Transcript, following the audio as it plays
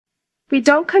We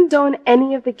don't condone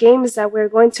any of the games that we're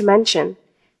going to mention.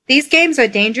 These games are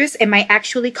dangerous and might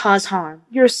actually cause harm.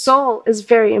 Your soul is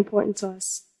very important to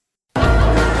us.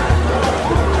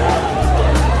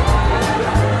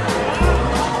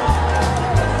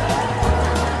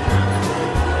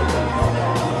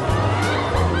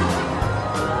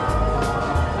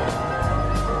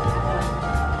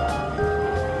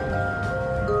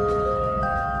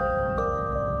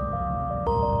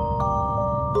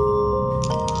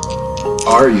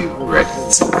 Are you ready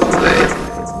to play?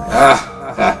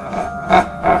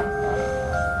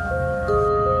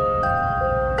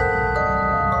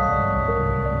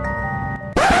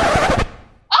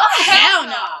 Oh, hell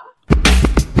no!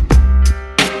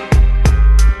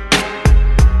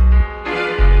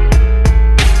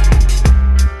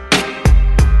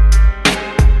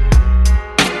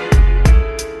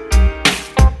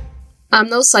 I'm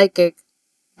no psychic,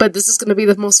 but this is going to be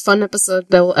the most fun episode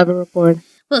that we'll ever record.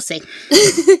 We'll see.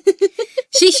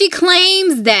 She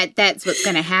claims that that's what's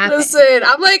gonna happen. Listen,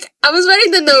 I was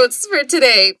writing the notes for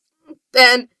today,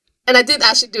 and I did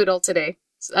actually do it all today.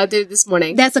 So I did it this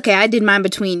morning. That's okay. I did mine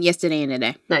between yesterday and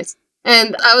today. Nice.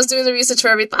 And I was doing the research for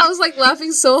everything. I was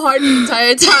laughing so hard the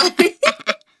entire time.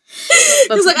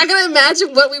 Because I gotta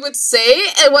imagine what we would say,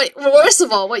 and worst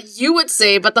of all, what you would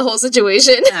say about the whole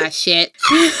situation. Ah, shit.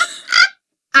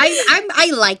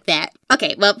 I like that.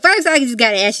 Okay, well, first I just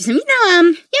gotta ask you something.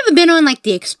 You ever been on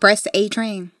the Express A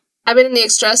train? I've been in the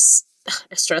Express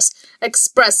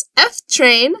F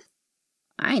train.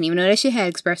 I didn't even know that shit had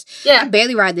Express. Yeah. I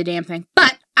barely ride the damn thing,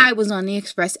 but I was on the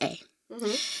Express A.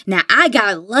 Mm-hmm. Now, I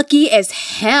got lucky as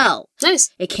hell.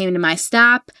 Nice. It came to my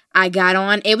stop. I got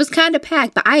on. It was kind of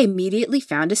packed, but I immediately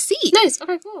found a seat. Nice.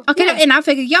 Okay, cool. Okay, yeah. And I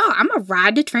figured, I'm going to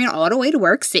ride the train all the way to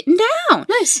work sitting down.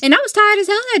 Nice. And I was tired as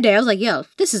hell that day. I was like,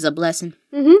 this is a blessing.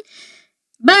 Mm-hmm.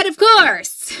 But, of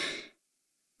course,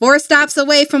 4 stops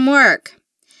away from work.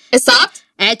 It stopped?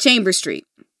 At Chambers Street.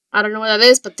 I don't know what that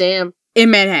is, but damn. In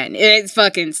Manhattan. It's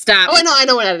fucking stopped. Oh, I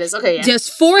know what that is. Okay, yeah.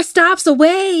 Just 4 stops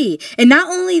away. And not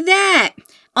only that,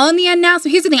 on the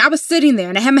announcement, here's the thing. I was sitting there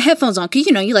and I had my headphones on because,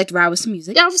 you like to ride with some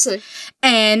music. Yeah, obviously.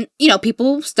 And,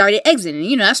 people started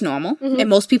exiting. That's normal. Mm-hmm. And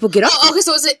most people get off. Oh, okay,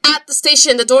 so was it at the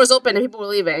station, the doors open and people were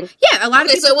leaving? Yeah, a lot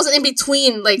of people. So it wasn't in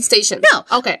between, stations? No.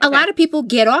 Okay. A lot of people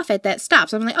get off at that stop.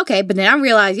 So I'm like, okay. But then I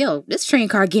realized, this train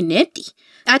car getting empty.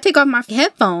 I take off my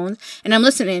headphones and I'm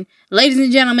listening. Ladies and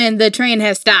gentlemen, the train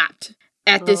has stopped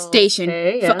at this station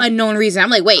for unknown reason. I'm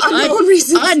like, wait, unknown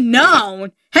reason?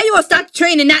 Unknown? How you gonna stop the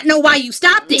train and not know why you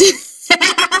stopped it?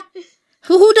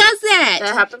 Who does that?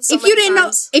 That happens so if you many didn't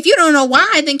times. know, if you don't know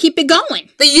why, then keep it going.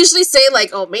 They usually say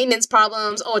maintenance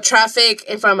problems, traffic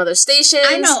in front of other stations.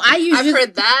 I know. I've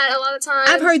heard that a lot of times.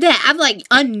 I've heard that. I'm like,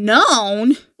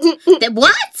 unknown. That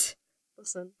what?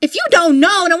 Listen. If you don't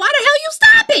know, then why the hell you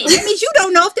stop it? That means you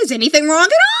don't know if there's anything wrong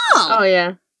at all. Oh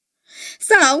yeah.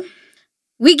 So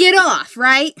we get off,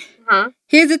 right? Huh?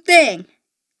 Here's the thing.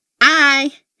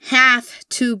 I have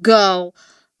to go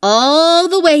all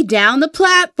the way down the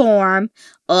platform,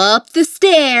 up the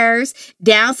stairs,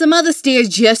 down some other stairs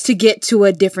just to get to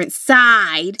a different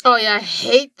side. Oh, yeah, I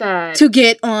hate that. To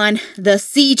get on the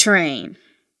C train.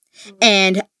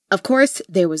 And, of course,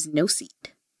 there was no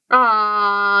seat.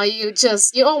 Aw, you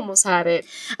almost had it.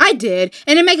 I did.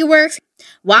 And to make it worse,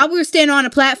 while we were standing on the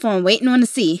platform waiting on the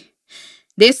C,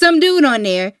 there's some dude on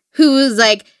there who was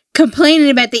complaining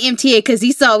about the MTA because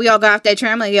he saw we all got off that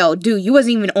train. I'm like, yo, dude, you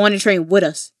wasn't even on the train with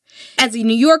us. As a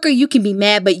New Yorker, you can be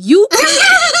mad, but you...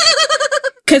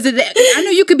 Because I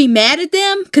know you could be mad at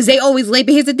them because they always late,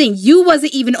 but here's the thing. You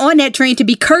wasn't even on that train to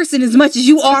be cursing as much as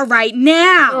you are right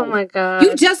now. Oh, my God.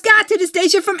 You just got to the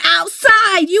station from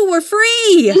outside. You were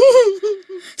free.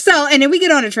 So, and then we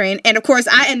get on the train, and of course,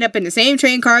 I end up in the same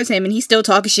train car as him, and he's still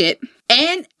talking shit.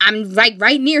 And I'm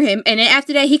right near him, and then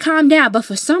after that, he calmed down. But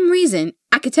for some reason,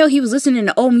 I could tell he was listening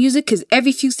to old music because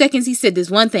every few seconds he said this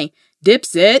one thing.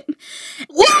 Dipset.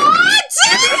 What?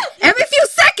 Every few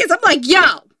seconds, I'm like, yo.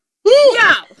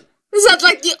 Is that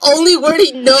the only word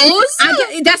he knows?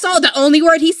 That's all the only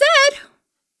word he said.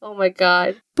 Oh my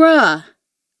God. Bruh.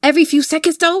 Every few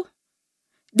seconds though?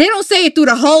 They don't say it through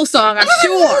the whole song, I'm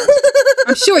sure.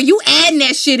 I'm sure you adding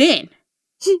that shit in.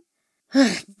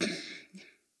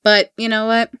 But you know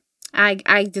what? I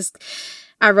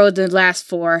rode the last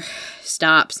 4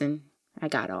 stops and I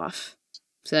got off.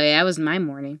 So yeah, that was my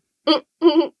morning. So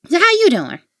how you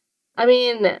doing? I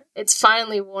mean, it's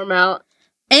finally warm out.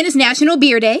 And it's National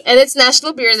Beer Day. And it's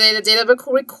National Beer Day, the day that we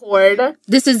record.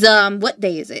 This is, what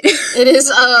day is it? It is,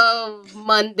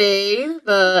 Monday,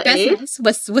 the 8th.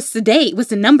 Nice. What's the date? What's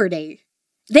the number date?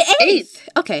 The 8th.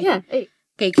 Okay. Yeah, 8th.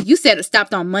 Okay, 'cause you said it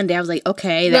stopped on Monday. I was like,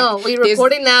 okay. No, we're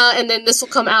recording now, and then this will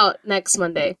come out next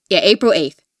Monday. Yeah, April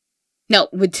 8th. No,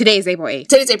 today's April 8th.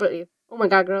 Today's April 8th. Oh my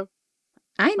God, girl.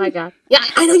 My My God. Yeah,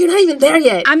 I know you're not even there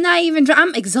yet. I'm not even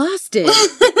I'm exhausted.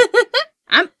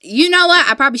 You know what?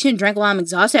 I probably shouldn't drink while I'm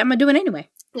exhausted. I'm going to do it anyway.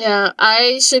 Yeah,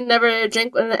 I should never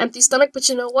drink with an empty stomach, but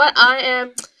you know what? I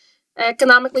am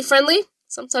economically friendly.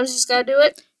 Sometimes you just gotta do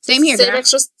it. Same here, Save girl.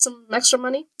 some extra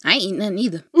money. I ain't eating nothing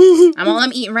either. All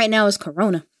I'm eating right now is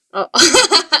Corona. Oh.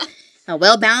 A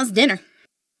well-balanced dinner.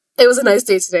 It was a nice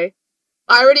day today.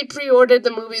 I already pre-ordered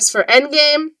the movies for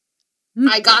Endgame.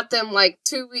 I got them like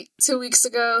 2 weeks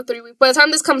ago, 3 weeks. By the time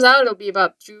this comes out, it'll be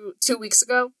about 2 weeks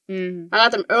ago. I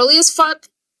got them early as fuck.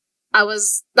 That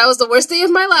was the worst day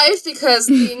of my life because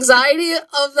the anxiety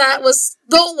of that was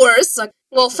the worst. Like,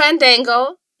 well,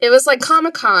 Fandango, it was like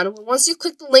Comic-Con. Once you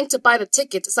click the link to buy the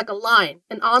tickets, it's like a line,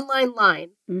 an online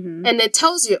line. And it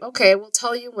tells you, okay, we'll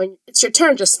tell you when it's your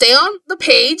turn. Just stay on the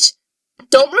page,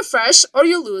 don't refresh, or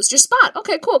you'll lose your spot.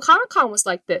 Okay, cool. Comic-Con was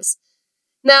like this.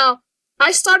 Now,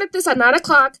 I started this at 9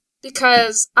 o'clock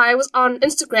because I was on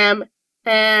Instagram,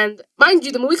 and mind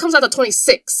you, the movie comes out the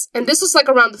 26th, and this was like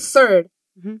around the 3rd.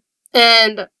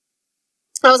 And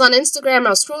I was on Instagram, and I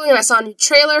was scrolling, and I saw a new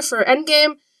trailer for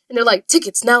Endgame, and they're like,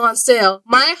 tickets now on sale.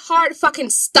 My heart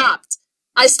fucking stopped.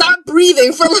 I stopped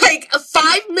breathing for like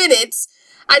 5 minutes.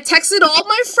 I texted all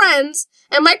my friends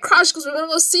and my crush because we were going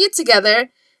to go see it together.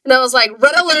 And I was like,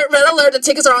 red alert, the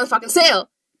tickets are on fucking sale.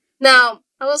 Now,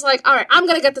 I was like, all right, I'm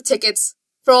going to get the tickets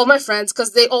for all my friends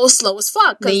because they all slow as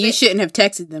fuck. Then you shouldn't have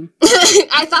texted them.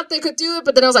 I thought they could do it,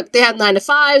 but then I was like, they had 9 to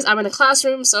 5s. I'm in a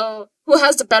classroom, so who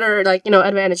has the better,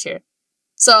 advantage here?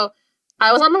 So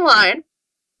I was on the line.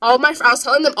 I was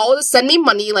telling them all to send me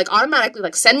money, like, automatically,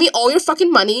 like, send me all your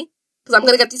fucking money because I'm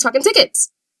going to get these fucking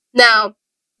tickets. Now,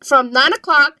 from 9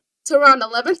 o'clock to around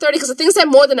 11:30, because the thing said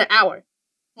more than an hour.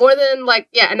 More than,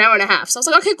 an hour and a half. So I was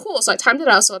like, okay, cool. So I timed it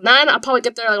out. So at 9, I'll probably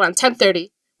get there like around 10:30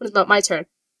 when it's about my turn.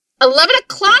 11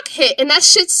 o'clock hit, and that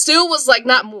shit still was,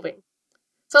 not moving.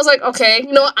 So I was like, okay,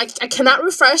 I cannot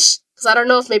refresh, because I don't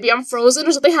know if maybe I'm frozen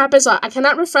or something happened, so I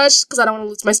cannot refresh, because I don't want to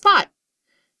lose my spot.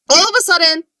 All of a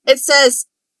sudden, it says,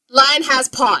 line has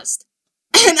paused.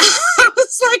 And I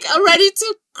was, ready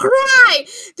to cry.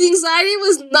 The anxiety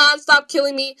was nonstop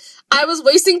killing me. I was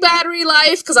wasting battery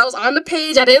life, because I was on the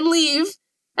page, I didn't leave.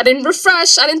 I didn't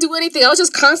refresh, I didn't do anything. I was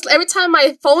just constantly, every time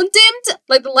my phone dimmed,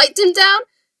 the light dimmed down,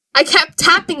 I kept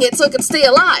tapping it so it could stay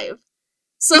alive.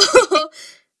 So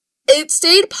it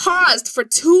stayed paused for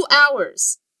 2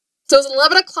 hours. So it was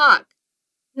 11 o'clock.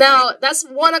 Now, that's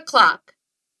 1 o'clock.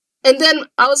 And then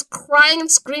I was crying and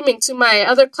screaming to my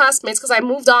other classmates because I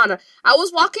moved on. I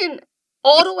was walking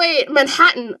all the way in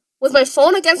Manhattan with my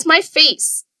phone against my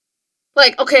face.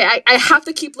 Okay, I have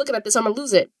to keep looking at this. I'm going to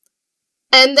lose it.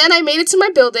 And then I made it to my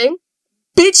building.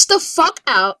 Bitch the fuck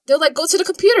out. They're like, go to the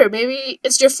computer. Maybe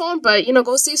it's your phone, but,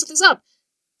 go see if something's up.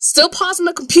 Still paused on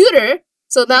the computer.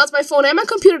 So now it's my phone and my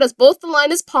computer that's both the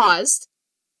line is paused.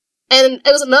 And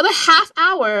it was another half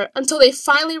hour until they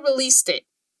finally released it.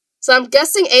 So I'm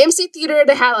guessing AMC Theater,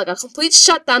 they had a complete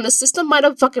shutdown. The system might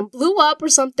have fucking blew up or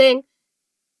something.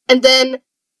 And then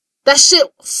that shit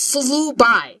flew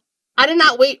by. I did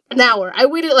not wait an hour. I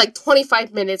waited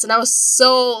 25 minutes and I was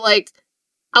so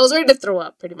I was ready to throw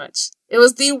up, pretty much. It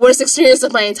was the worst experience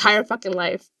of my entire fucking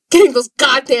life. Getting those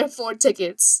goddamn 4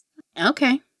 tickets.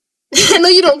 Okay. I know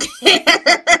you don't care.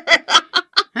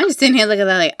 I'm just sitting here looking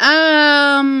at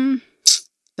that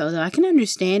so I can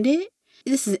understand it.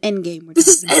 This is Endgame. This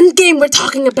is Endgame we're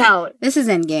talking about. This is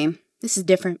Endgame. This is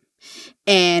different.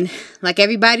 And like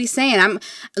everybody's saying,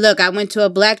 I went to a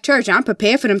black church. I'm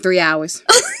prepared for them 3 hours.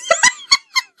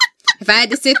 If I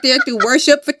had to sit there through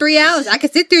worship for 3 hours, I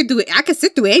could sit there I could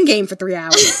sit through Endgame for 3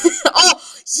 hours. Oh,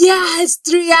 yes,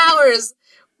 3 hours.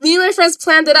 Me and my friends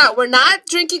planned it out. We're not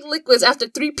drinking liquids after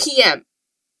 3 p.m.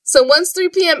 So once 3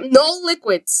 p.m., no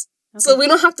liquids. Okay. So we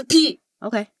don't have to pee.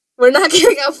 Okay. We're not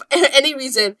getting out for any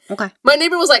reason. Okay. My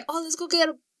neighbor was like, oh, let's go get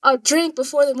a drink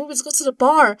before the movie. Let's go to the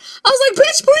bar. I was like,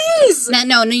 bitch, please.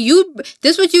 No,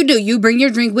 this is what you do. You bring your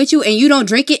drink with you and you don't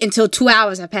drink it until 2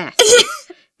 hours have passed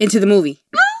into the movie.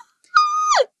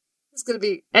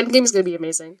 Endgame's gonna be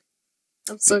amazing.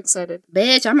 I'm so excited.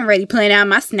 Bitch, I'm already planning out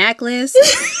my snack list.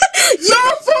 Yo,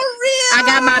 for real! I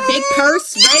got my big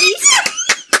purse ready.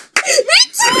 Me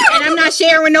too! And I'm not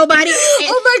sharing with nobody. And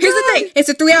oh my God. Here's the thing. It's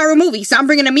a 3-hour movie, so I'm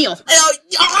bringing a meal.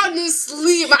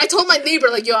 Honestly, I told my neighbor,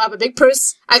 yo, I have a big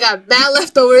purse. I got mad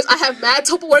leftovers. I have mad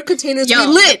Tupperware containers. We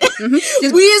lit.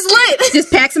 Mm-hmm. We is lit.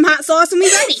 Just pack some hot sauce and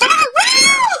we ready. For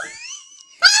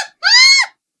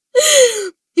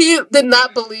real! He did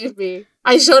not believe me.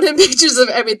 I showed him pictures of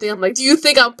everything. I'm like, do you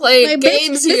think I'm playing Like,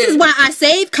 games bitch, here? This is why I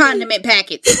save condiment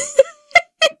packets.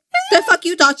 The fuck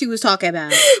you thought you was talking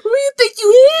about? Who do you think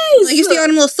you is? Like, you see all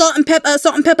them little salt and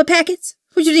pepper packets?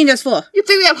 What you think that's for? You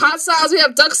think we have hot sauce, we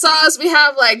have duck sauce, we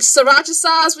have like sriracha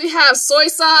sauce, we have soy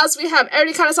sauce, we have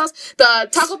every kind of sauce. The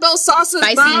Taco Bell sauces,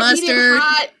 Spicy mild, mustard. medium,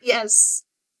 hot. Yes.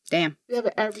 Damn. We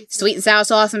have everything. Sweet and sour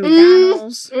sauce from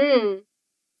McDonald's.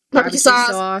 Barbecue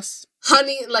sauce.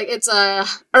 Honey, like it's a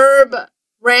herb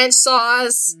ranch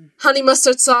sauce, honey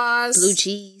mustard sauce. Blue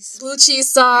cheese. Blue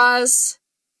cheese sauce.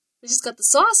 We just got the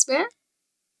sauce, man.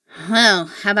 Well,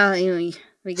 how about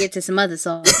we get to some other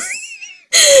sauce?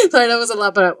 Sorry, that was a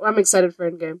lot, but I'm excited for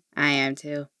Endgame. I am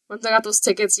too. Once I got those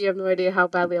tickets, you have no idea how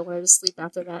badly I wanted to sleep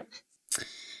after that.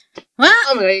 Well,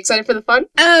 I'm really excited for the fun.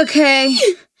 okay.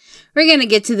 We're gonna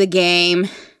get to the game.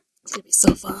 It's gonna be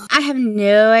so fun. I have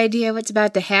no idea what's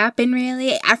about to happen,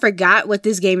 really. I forgot what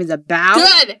this game is about.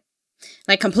 Good!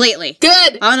 Like, completely.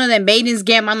 Good! I don't know that maiden's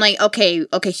gambling. I'm like, okay,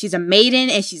 she's a maiden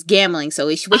and she's gambling. So,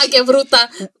 I get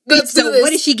bruta. Let's do this.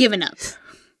 What is she giving up?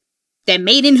 That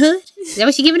maidenhood? Is that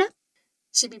what she giving up?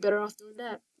 She'd be better off doing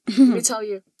that. Let me tell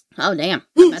you. Oh, damn.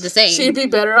 I'm about to say. She'd be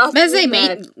better off doing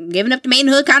that. Giving up the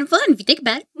maidenhood kind of fun if you think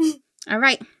about it. All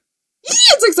right.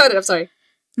 It's excited. I'm sorry.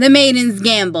 The Maiden's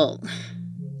Gamble.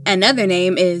 Another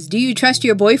name is Do You Trust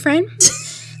Your Boyfriend?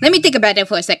 Let me think about that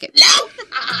for a second. No!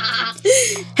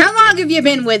 How long have you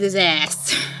been with his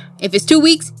ass? If it's 2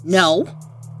 weeks, no.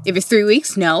 If it's 3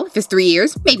 weeks, no. If it's 3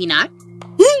 years, maybe not.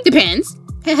 Depends.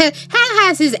 How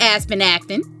has his ass been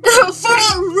acting?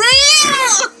 For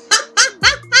real!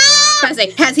 I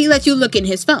say, has he let you look in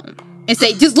his phone? And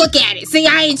say, just look at it. See,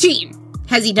 I ain't cheating.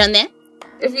 Has he done that?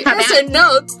 If you answer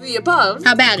no to the above.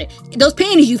 How about it? Those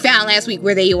panties you found last week,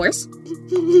 were they yours?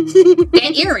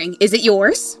 That earring, is it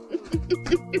yours?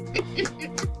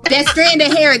 That strand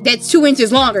of hair that's 2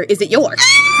 inches longer, is it yours?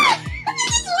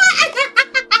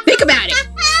 Think about it.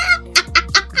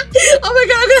 Oh my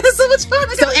god, I'm gonna have so much fun.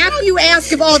 So after you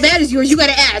ask if all that is yours, you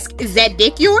gotta ask, is that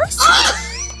dick yours?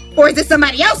 Or is it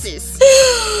somebody else's?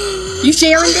 You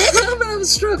sharing dick? I'm gonna have a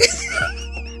stroke.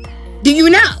 Do you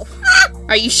know?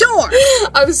 Are you sure?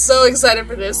 I'm so excited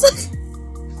for this.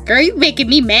 Girl, you making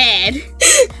me mad.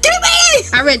 Get me!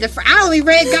 I only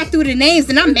got through the names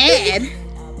and I'm mad.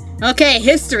 Okay,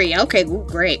 history. Okay, ooh,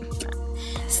 great.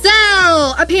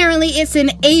 So, apparently it's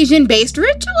an Asian-based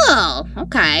ritual.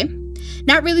 Okay.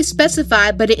 Not really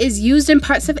specified, but it is used in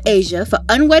parts of Asia for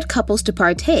unwed couples to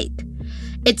partake.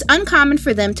 It's uncommon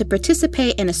for them to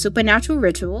participate in a supernatural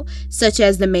ritual, such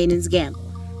as the Maiden's Gamble.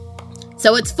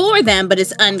 So it's for them, but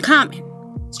it's uncommon.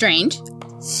 Strange.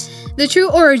 The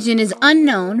true origin is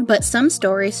unknown, but some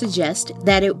stories suggest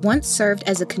that it once served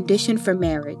as a condition for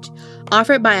marriage,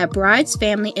 offered by a bride's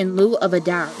family in lieu of a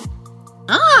dowry.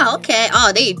 Oh, okay.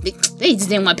 Oh, they just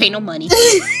didn't want to pay no money.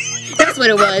 That's what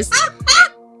it was.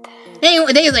 They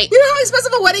was like, you know how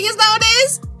expensive a wedding is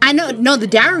nowadays? I know. No, the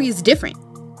dowry is different.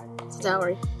 It's a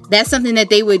dowry. That's something that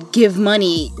they would give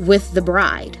money with the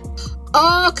bride.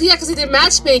 Oh, yeah, because they did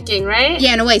matchmaking, right?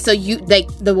 Yeah, in a way. So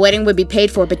the wedding would be paid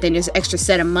for, but then there's an extra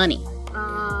set of money,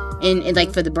 in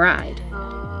like for the bride.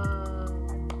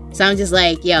 So I'm just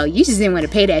like, yo, you just didn't want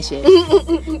to pay that shit.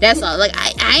 That's all. Like,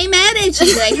 I ain't mad at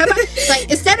you. Like, how about,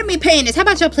 like, instead of me paying this, how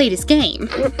about y'all play this game?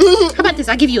 How about this?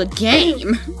 I'll give you a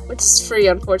game. Which is free,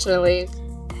 unfortunately.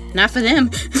 Not for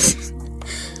them.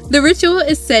 The ritual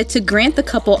is said to grant the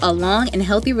couple a long and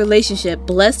healthy relationship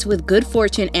blessed with good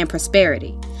fortune and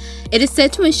prosperity. It is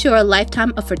said to ensure a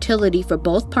lifetime of fertility for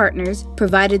both partners,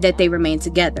 provided that they remain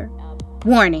together.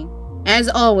 Warning. As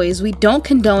always, we don't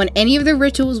condone any of the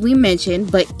rituals we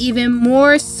mentioned, but even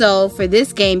more so for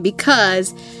this game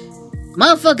because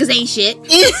motherfuckers ain't shit.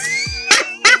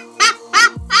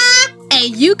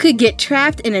 And you could get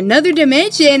trapped in another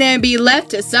dimension and be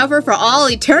left to suffer for all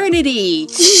eternity.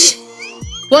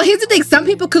 Well, here's the thing. Some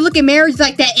people could look at marriage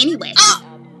like that anyway. Oh,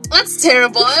 that's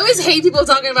terrible. I always hate people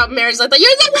talking about marriage like that. You're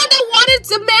the one that wanted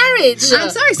the marriage. I'm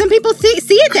sorry. Some people see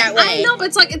it that way. I know,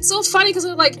 but it's so funny because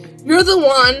they're like, you're the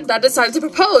one that decided to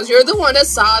propose. You're the one that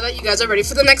saw that you guys are ready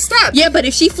for the next step. Yeah, but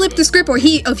if she flipped the script or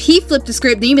if he flipped the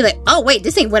script, then you'd be like, oh, wait,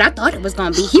 this ain't what I thought it was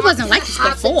going to be. He wasn't like this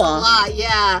before. A lot,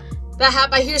 yeah. That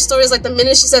happens. I hear stories like the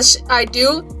minute she says I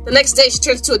do, the next day she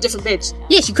turns to a different bitch.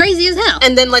 Yeah, she crazy as hell.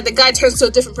 And then the guy turns to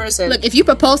a different person. Look, if you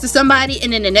propose to somebody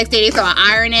and then the next day they throw an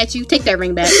iron at you, take that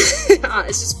ring back.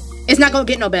 It's not gonna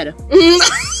get no better.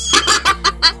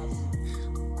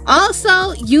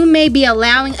 Also, you may be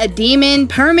allowing a demon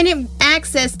permanent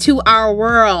access to our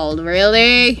world.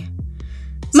 Really?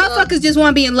 Motherfuckers just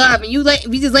want to be in love, and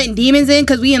we just letting demons in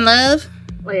because we in love?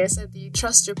 Like I said, do you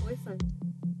trust your boyfriend?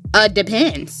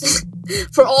 Depends.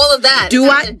 For all of that. Do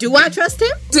I trust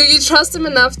him? Do you trust him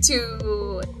enough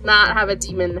to not have a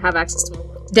demon have access to him?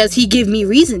 Does he give me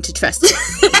reason to trust him?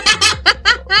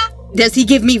 Does he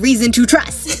give me reason to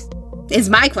trust? Is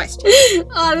my question.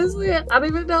 Honestly, I don't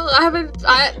even know. I haven't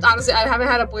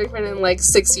had a boyfriend in like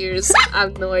 6 years. I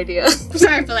have no idea.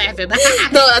 Sorry for laughing.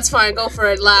 No, that's fine. Go for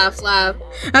it. Laugh. I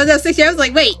was at 6 years. I was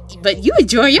like, wait, but you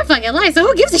enjoy your fucking life, so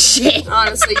who gives a shit?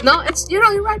 Honestly, no,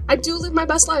 you're right. I do live my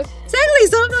best life. Exactly.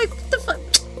 So I'm like, what the fuck?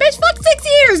 Bitch, fuck 6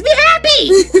 years. Be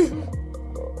happy.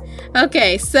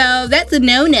 Okay, so that's a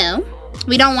no-no.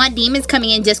 We don't want demons coming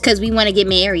in just because we want to get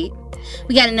married.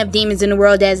 We got enough demons in the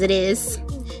world as it is.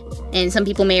 And some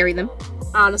people marry them.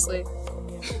 Honestly.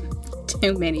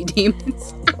 Too many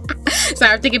demons.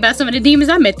 Sorry, I'm thinking about some of the demons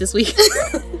I met this week.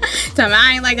 So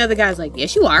I ain't like other guys. Like,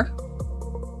 yes, you are.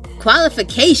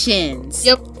 Qualifications.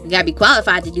 Yep. You gotta be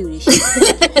qualified to do this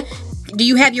shit. Do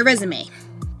you have your resume?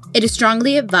 It is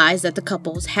strongly advised that the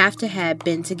couples have to have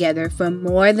been together for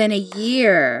more than a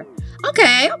year.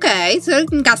 Okay. So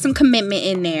got some commitment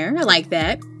in there. I like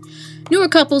that. Newer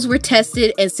couples were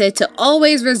tested and said to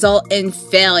always result in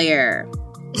failure.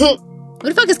 Who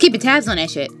the fuck is keeping tabs on that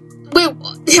shit? Wait,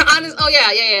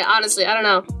 honestly, I don't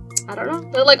know.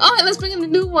 They're like, oh, let's bring in the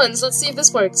new ones. Let's see if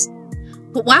this works.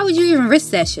 But why would you even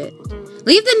risk that shit?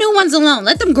 Leave the new ones alone.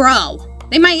 Let them grow.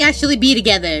 They might actually be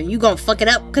together. You gonna fuck it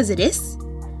up because of this?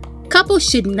 Couples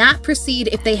should not proceed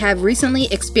if they have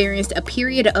recently experienced a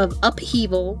period of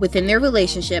upheaval within their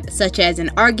relationship, such as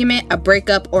an argument, a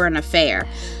breakup, or an affair.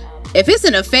 If it's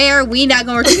an affair, we not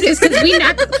gonna do this because we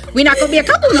not gonna be a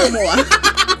couple no more. Yeah,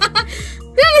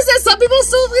 I said some people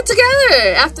still get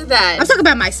together after that. I'm talking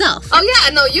about myself. Oh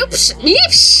yeah, no, you me.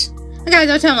 I gotta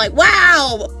go tell him like,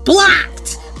 wow,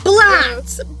 blocked.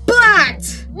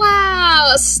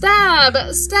 Wow, stab.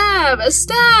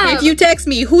 If you text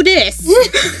me, who this?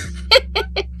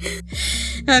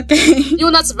 Okay. You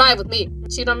will not survive with me.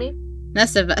 Cheat on me?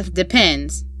 That's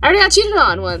depends. I already got cheated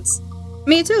on once.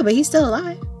 Me too, but he's still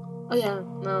alive. Oh yeah,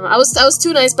 no, I was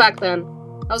too nice back then.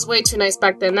 I was way too nice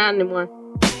back then, not anymore.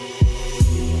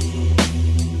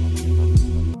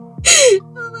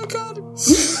 Oh my god.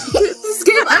 This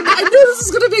game, I knew this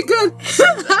was gonna be good.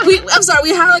 I'm sorry,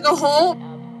 we had like a whole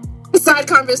side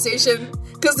conversation.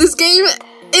 Because this game,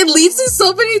 it leads to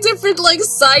so many different like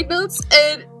side notes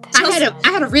and I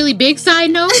had a really big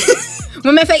side note.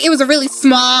 Well, matter of fact, it was a really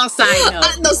small side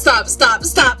note. No, stop.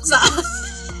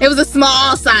 It was a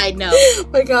small side note. Oh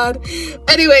my god.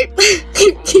 Anyway,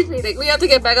 keep reading. We have to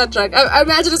get back on track. I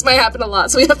imagine this might happen a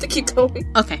lot, so we have to keep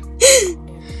going. Okay.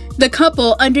 The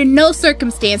couple, under no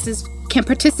circumstances, can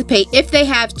participate if they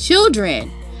have children.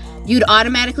 You'd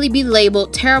automatically be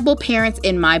labeled terrible parents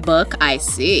in my book. I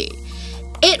see.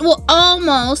 It will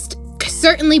almost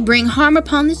certainly bring harm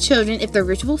upon the children if the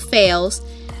ritual fails,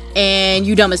 and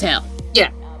you dumb as hell. Yeah.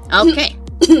 Okay.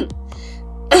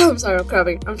 I'm sorry, I'm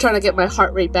crabbing. I'm trying to get my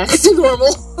heart rate back to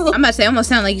normal. I'm about to say, almost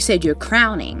sound like you said you're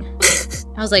crowning.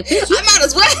 I was like, bitch, I'm out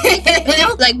as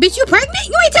well. Like, bitch, you pregnant?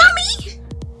 You ain't tell me?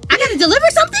 I gotta deliver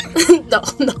something? No.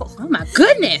 Oh my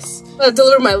goodness. I'm gonna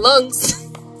deliver my lungs.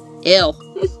 Ew.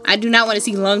 I do not want to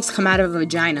see lungs come out of a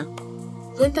vagina.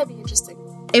 Wouldn't that be interesting?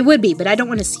 It would be, but I don't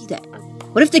want to see that.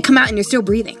 What if they come out and you're still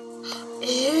breathing?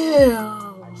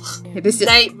 Ew. This is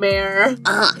nightmare.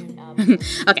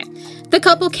 Okay. The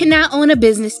couple cannot own a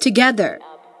business together.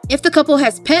 If the couple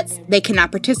has pets, they cannot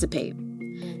participate.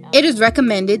 It is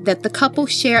recommended that the couple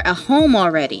share a home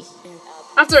already.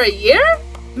 After a year?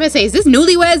 I'm gonna say, is this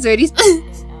newlyweds or these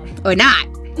or not?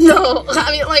 No,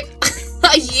 I mean like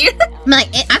a year? I'm like,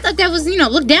 I thought that was,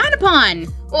 looked down upon.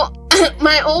 Well,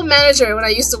 my old manager, when I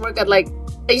used to work at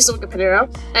Panera,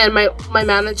 and my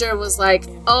manager was like,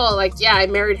 oh, like, yeah, I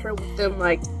married her within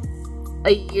like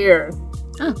a year.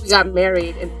 Oh. We got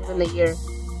married within a year.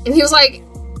 And he was like,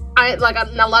 a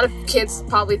lot of kids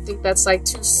probably think that's like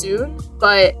too soon,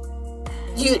 but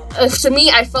to me,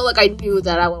 I felt like I knew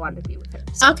that I would want to be with him.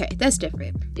 So. Okay, that's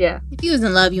different. Yeah. If you was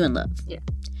in love, you in love. Yeah.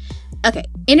 Okay,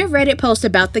 in a Reddit post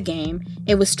about the game,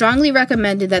 it was strongly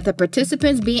recommended that the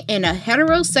participants be in a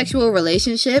heterosexual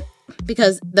relationship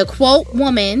because the quote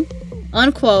woman,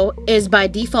 unquote, is by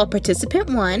default participant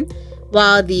 1,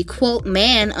 while the quote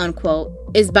man, unquote,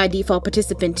 is by default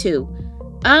participant 2.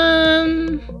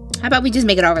 How about we just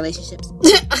make it all relationships?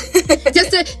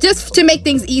 just to make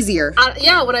things easier.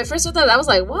 Yeah, when I first read that, I was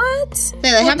like, what?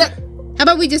 How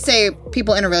about we just say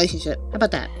people in a relationship? How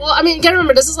about that? Well, I mean, you gotta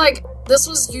remember, this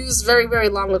was used very, very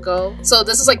long ago. So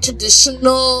this is like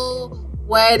traditional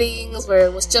weddings where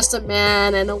it was just a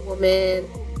man and a woman.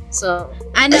 So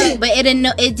I know, but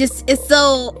it's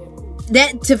so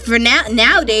that for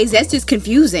nowadays that's just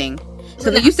confusing.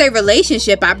 So when you say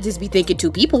relationship, I'd just be thinking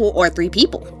 2 people or 3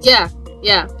 people. Yeah,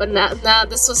 but now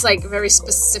this was like very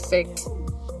specific.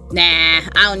 Nah, I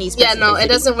don't need specificity. Yeah, no, it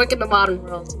doesn't work in the modern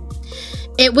world.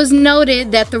 It was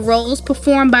noted that the roles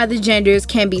performed by the genders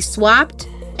can be swapped,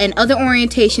 and other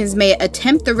orientations may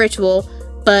attempt the ritual,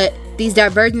 but these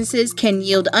divergences can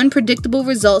yield unpredictable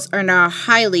results and are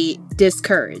highly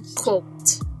discouraged. Quote.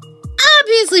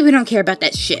 Obviously, we don't care about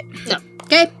that shit. No.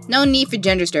 Okay? No need for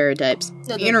gender stereotypes.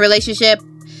 No, You're in a relationship,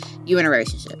 you in a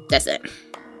relationship. That's it.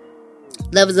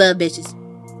 Love is love, bitches.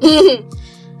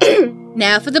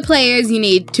 Now, for the players, you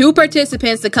need 2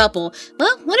 participants, a couple.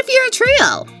 Well, what if you're a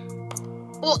trio?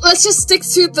 Well, let's just stick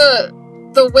to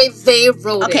the way they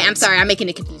wrote it. Okay, I'm sorry. I'm making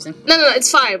it confusing. No, it's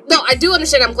fine. No, I do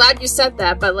understand. I'm glad you said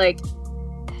that, but, like,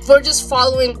 we're just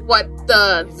following what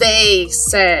they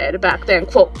said back then,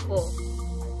 quote, quote.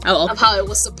 Oh. Of how it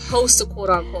was supposed to, quote,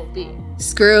 unquote, be.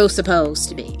 Screw supposed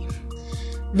to be.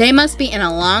 They must be in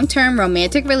a long-term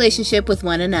romantic relationship with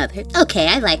one another. Okay,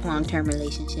 I like long-term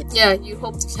relationships. Yeah, you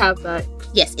hope to have that.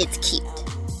 Yes, it's cute.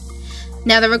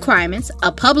 Now the requirements.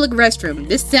 A public restroom.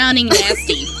 This sounding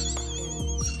nasty.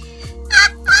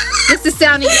 This is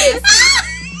sounding nasty.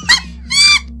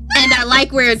 And I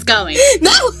like where it's going.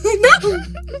 No!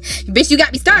 Bitch, you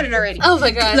got me started already. Oh my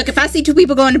god. Look, if I see 2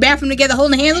 people go in the bathroom together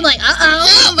holding hands, I'm like, uh-oh.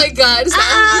 Oh my god.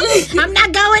 I'm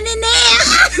not going in there.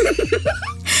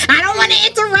 I don't want to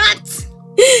interrupt.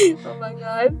 Oh my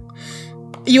god.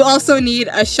 You also need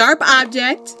a sharp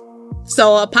object.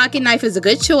 So a pocket knife is a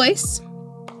good choice.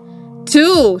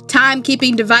 2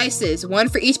 timekeeping devices. 1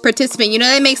 for each participant. You know,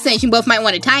 that makes sense. You both might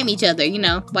want to time each other,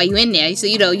 while you're in there. So,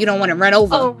 you don't want to run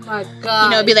over. Oh my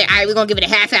god. Be like, all right, we're going to give it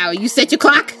a half hour. You set your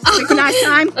clock. Synchronize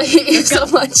time. I hate you so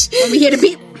much. When we hear the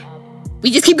beep,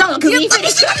 we just keep going because we ain't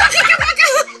finished.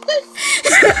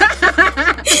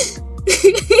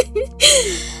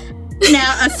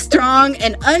 Now, a strong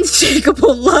and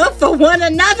unshakable love for one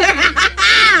another.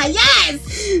 Yes!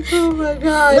 Oh my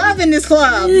god. Love in this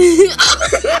club.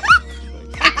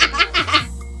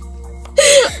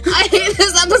 I hate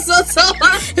this episode so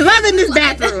much. Love in this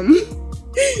bathroom.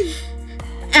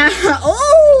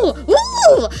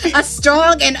 A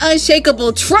strong and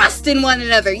unshakable trust in one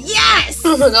another. Yes!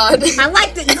 Oh my god. I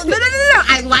like that. No.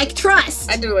 I like trust.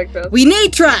 I do like that. We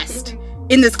need trust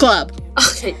in this club.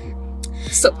 Okay.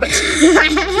 So much.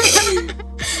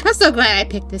 I'm so glad I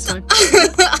picked this one.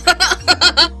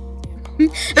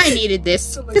 I needed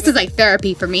this. This is like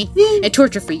therapy for me and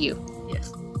torture for you. Yeah,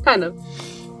 kind of.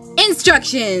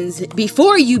 Instructions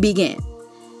before you begin.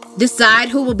 Decide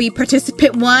who will be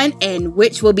participant 1 and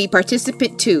which will be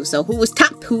participant 2. So who is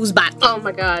top, who's bottom. Oh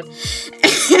my god.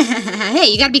 Hey,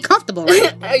 you gotta be comfortable,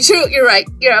 right? True, you're right.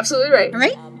 You're absolutely right. All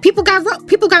right? People got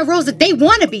roles that they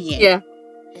want to be in. Yeah.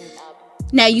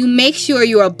 Now you make sure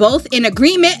you are both in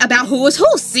agreement about who is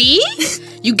who. See?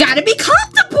 You gotta be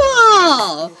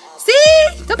comfortable.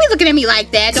 See? Don't be looking at me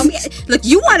like that. Look,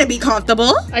 you want to be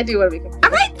comfortable. I do want to be comfortable.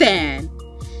 All right then.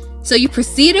 So you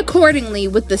proceed accordingly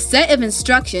with the set of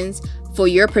instructions for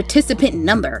your participant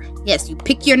number. Yes, you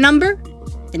pick your number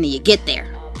and then you get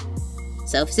there.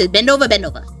 So if it says bend over, bend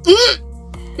over.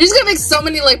 You're just gonna make so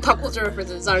many like pop culture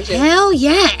references, aren't you? Hell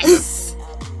yes.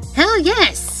 Hell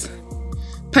yes.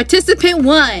 Participant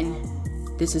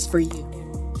 1. This is for you.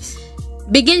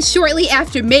 Begin shortly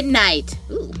after midnight.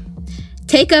 Ooh.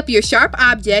 Take up your sharp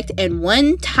object and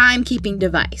 1 timekeeping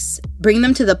device. Bring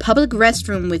them to the public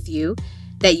restroom with you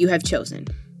that you have chosen.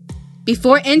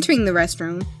 Before entering the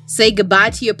restroom, say goodbye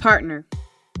to your partner.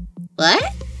 What?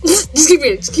 Just keep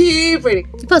reading. Just keep reading.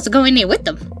 You're supposed to go in there with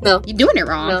them. No. You're doing it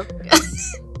wrong. No.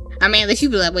 I mean, unless you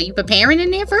be like, what, you preparing in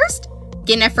there first?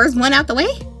 Getting that first one out the way?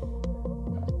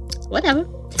 Whatever.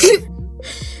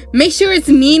 Make sure it's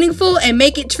meaningful and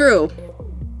make it true.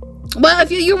 Well,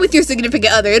 if you're with your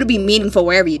significant other, it'll be meaningful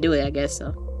wherever you do it, I guess,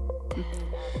 so.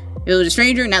 If it was a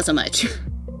stranger, not so much.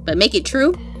 But make it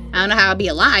true. I don't know how it'd be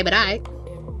a lie, but I.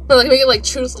 But like make it like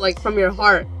truth, like from your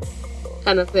heart,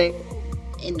 kind of thing.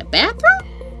 In the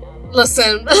bathroom?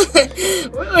 Listen,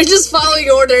 we're just following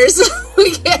orders.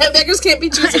 Beggars can't be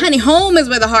choosing. Honey, home is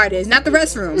where the heart is, not the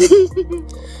restroom.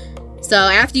 So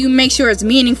after you make sure it's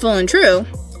meaningful and true,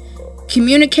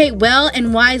 communicate well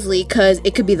and wisely, because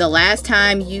it could be the last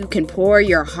time you can pour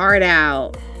your heart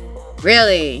out.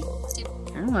 Really?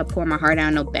 I don't want to pour my heart out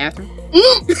in no bathroom.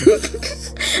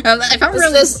 If I'm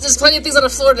really, there's plenty of things on the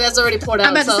floor that's already poured out.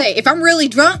 I'm about to say, if I'm really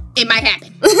drunk, it might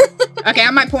happen. Okay,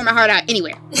 I might pour my heart out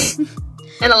anywhere.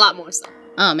 And a lot more stuff.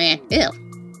 Oh man, ew.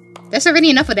 That's already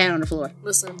enough of that on the floor.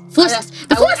 Listen, the floor's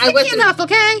sticky enough,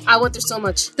 okay? I went through so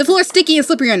much. The floor's sticky and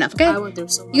slippery enough, okay? I went through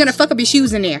so much. You're gonna fuck up your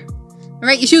shoes in there.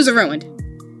 Alright, your shoes are ruined.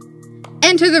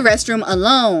 Enter the restroom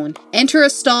alone. Enter a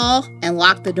stall and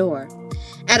lock the door.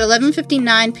 At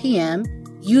 11:59 p.m.,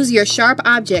 use your sharp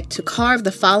object to carve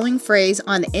the following phrase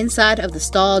on the inside of the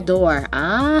stall door.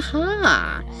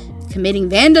 Aha! Committing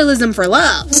vandalism for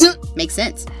love. Makes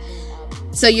sense.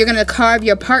 So you're going to carve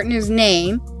your partner's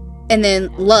name and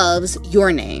then loves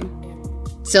your name.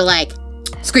 So like,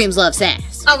 Screams love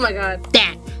sass. Oh my god.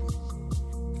 That.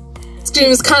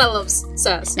 Screams kind of loves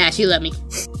sass. Nah, she love me.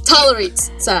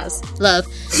 Tolerates sass. Love.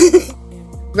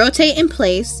 Rotate in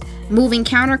place, moving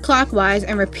counterclockwise,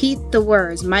 and repeat the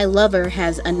words, "My lover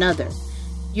has another."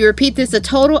 You repeat this a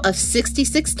total of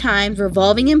 66 times,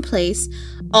 revolving in place.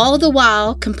 All the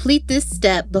while, complete this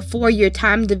step before your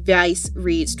time device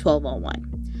reads 12:01.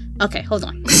 Okay, hold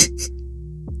on.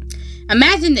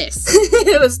 Imagine this.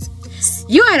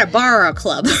 You at a bar or a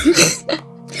club.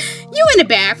 You in the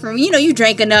bathroom. You know you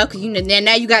drank enough. And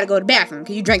now you got to go to the bathroom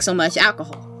because you drank so much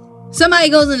alcohol. Somebody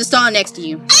goes in the stall next to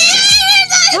you.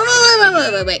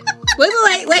 Wait.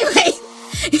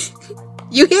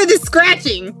 You hear this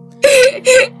scratching.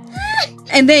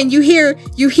 And then you hear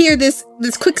this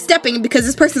quick stepping because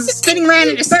this person's spinning around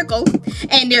in a circle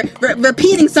and they're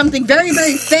repeating something very,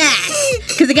 very fast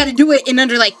because they got to do it in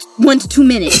under like 1 to 2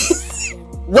 minutes.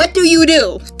 What do you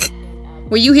do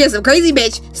when you hear some crazy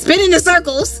bitch spinning in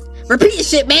circles, repeating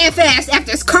shit mad fast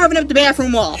after it's carving up the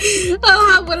bathroom wall?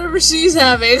 I'll have whatever she's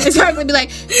having. It's hard to be like,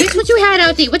 bitch, what you had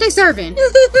out there? What they serving?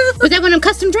 Was that one of them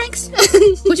custom drinks?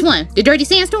 Which one? The Dirty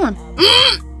Sandstorm?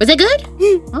 Was that good?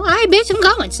 Oh, all right, bitch, I'm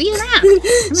going. See you around.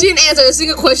 She didn't answer a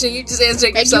single question. You just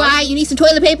answered yourself. You all right? You need some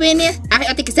toilet paper in there?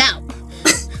 I think it's out.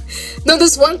 No,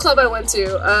 this one club I went to,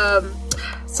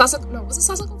 Salsa. No, was it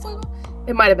Salsa con Fuego?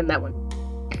 It might have been that one,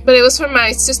 but it was for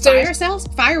my sister.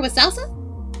 Fire with salsa?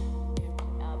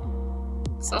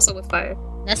 Salsa with fire.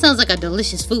 That sounds like a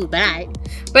delicious food, but alright.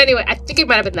 But anyway, I think it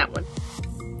might have been that one.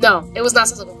 No, it was not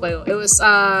Salsa con Fuego. It was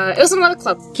another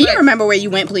club. Can you remember where you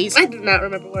went, please? I do not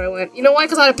remember where I went. You know why?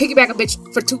 Because I had to piggyback a bitch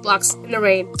for 2 blocks in the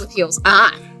rain with heels.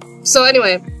 Ah. So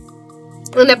anyway,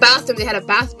 in the bathroom, they had a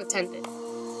bathroom attendant.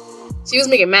 She was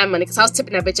making mad money because I was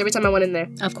tipping that bitch every time I went in there.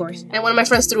 Of course. And one of my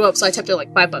friends threw up, so I tipped her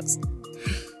like $5.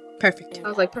 Perfect. I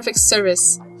was like, perfect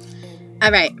service.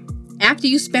 Alright. After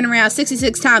you spin around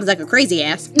 66 times like a crazy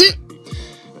ass,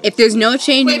 if there's no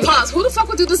change... Wait, pause. Who the fuck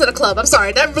would do this at a club? I'm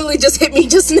sorry. That really just hit me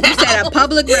just now. You said a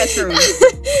public restroom.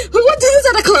 Who would do this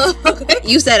at a club? Okay.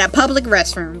 You said a public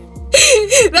restroom.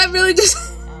 That really just...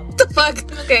 What the fuck?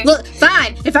 Okay. Look,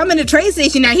 fine. If I'm in a train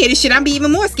station and I hear this shit, I'd be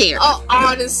even more scared. Oh,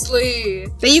 honestly.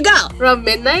 There you go. Around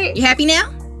midnight? You happy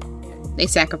now? They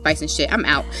sacrificing shit. I'm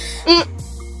out.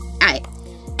 Alright.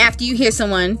 After you hear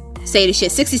someone say the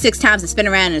shit 66 times and spin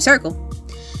around in a circle,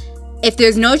 if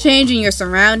there's no change in your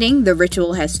surrounding, the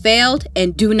ritual has failed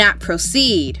and do not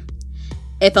proceed.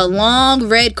 If a long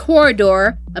red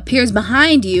corridor appears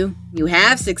behind you, you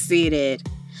have succeeded.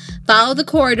 Follow the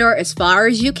corridor as far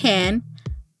as you can.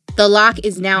 The lock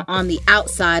is now on the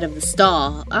outside of the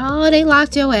stall. Oh, they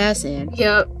locked your ass in.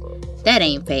 Yep. That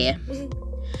ain't fair.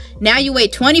 Now you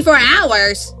wait 24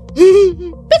 hours?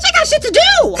 Bitch, I got shit to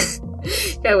do!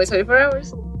 Gotta wait 24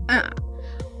 hours?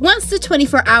 Once the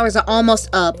 24 hours are almost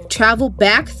up, travel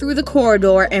back through the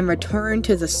corridor and return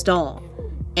to the stall.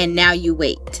 And now you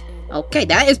wait. Okay,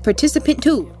 that is participant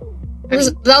 2. That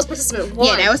was participant 1.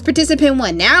 Yeah, that was participant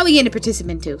 1. Now we get into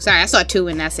participant 2. Sorry, I saw 2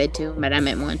 and I said 2, but I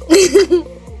meant 1.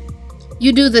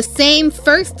 You do the same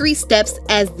first 3 steps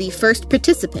as the first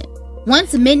participant.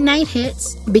 Once midnight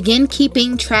hits, begin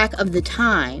keeping track of the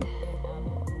time.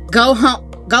 Go home.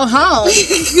 Go home?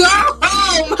 Go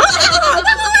home!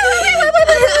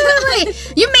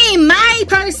 Wait. You mean my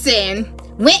person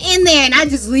went in there and I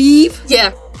just leave? Yeah.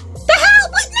 The hell?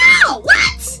 What now?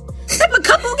 What type of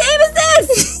couple game is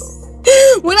this?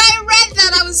 When I read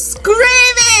that, I was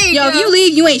screaming! Yo, if you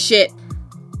leave, you ain't shit.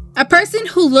 A person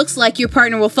who looks like your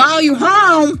partner will follow you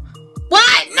home.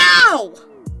 What? No!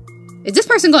 Is this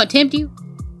person gonna tempt you?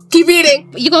 Keep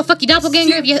reading. You gonna fuck your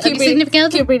doppelganger of your significant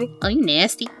other? Keep reading. Oh, you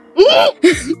nasty.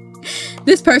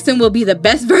 This person will be the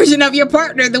best version of your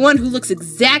partner, the one who looks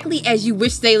exactly as you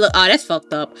wish they look. Oh, that's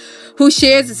fucked up. Who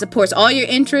shares and supports all your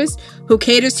interests, who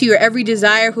caters to your every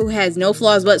desire, who has no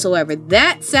flaws whatsoever.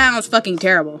 That sounds fucking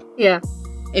terrible. Yeah.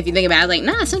 If you think about it, like,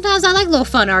 nah, sometimes I like little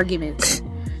fun arguments.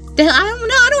 I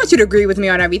don't want you to agree with me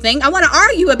on everything. I want to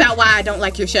argue about why I don't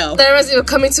like your show. That reminds me of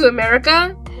Coming to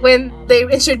America, when they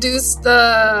introduced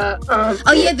the...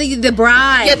 the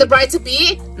bride. Yeah, the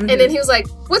bride-to-be. Mm-hmm. And then he was like,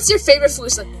 what's your favorite food?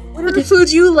 She's like, whatever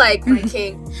food you like, my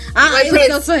king. My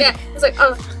prince. So funny. Yeah, he's like,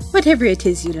 whatever it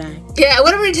is you like. Yeah,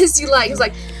 whatever it is you like. He's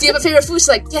like, do you have a favorite food? She's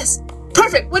like, yes.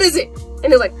 Perfect. What is it?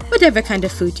 And he's like, whatever kind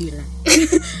of food you like.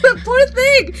 the poor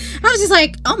thing. I was just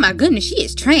like, oh my goodness, she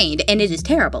is trained and it is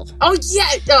terrible. Oh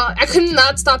yeah, I could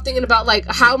not stop thinking about like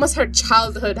how must her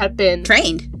childhood have been.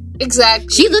 Trained. Exactly.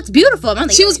 She looks beautiful. I'm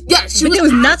like, she was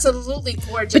absolutely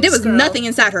gorgeous. But there was girl. nothing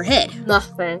inside her head.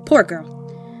 Nothing. Poor girl.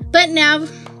 But now,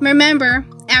 remember,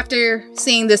 after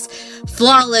seeing this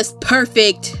flawless,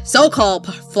 perfect,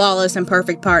 so-called flawless and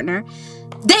perfect partner,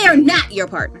 they are not your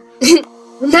partner.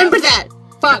 Remember that.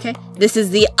 Fuck. Okay? This is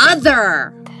the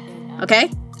other. Okay?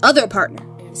 Other partner.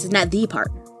 This is not the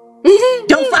partner.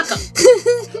 Don't fuck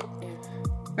them.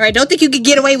 Alright, don't think you can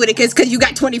get away with it because you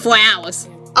got 24 hours.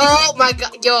 Oh my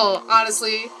god. Yo,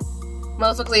 honestly.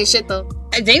 Motherfuckers ain't shit though.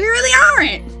 They really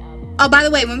aren't. Oh, by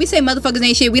the way, when we say motherfuckers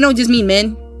ain't shit, we don't just mean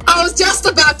men. I was just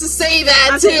about to say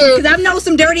that too. Because I know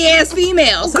some dirty ass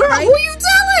females. Girl, right? who you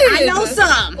telling? I know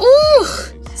some.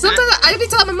 Ooh. Sometimes I be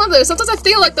telling my mother, sometimes I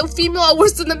feel like the female are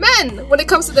worse than the men when it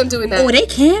comes to them doing that. Oh, they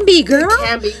can be, girl. They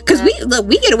can be. Because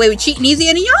we get away with cheating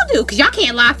easier than y'all do. Because y'all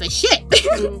can't lie for shit.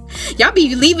 Y'all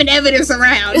be leaving evidence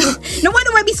around. No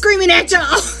wonder I be screaming at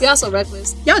y'all. Y'all so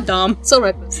reckless. Y'all dumb. So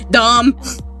reckless. Dumb.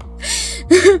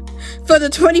 For the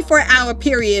 24-hour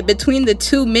period between the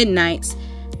two midnights,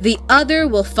 the other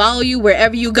will follow you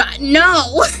wherever you go.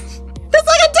 No! That's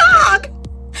like a dog!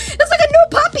 That's like a new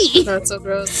puppy! That's so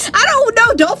gross. I don't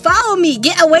know. Don't follow me.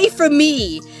 Get away from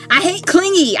me. I hate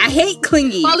clingy.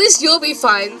 Well, at least you'll be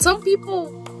fine. Some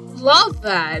people love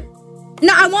that.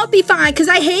 No, I won't be fine because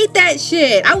I hate that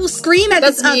shit. I will scream at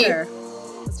this me. other.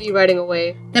 That's me riding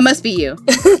away. That must be you.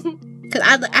 Because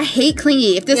I hate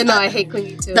clingy. If this I hate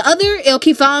clingy too. The other, it'll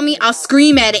keep following me. I'll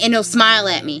scream at it and it'll smile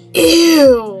at me.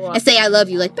 Ew. And say I love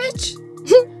you. Like, bitch.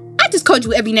 I just called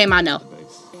you every name I know.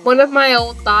 One of my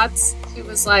old thoughts, he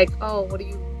was like, oh, what do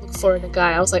you look for in a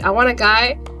guy? I was like, I want a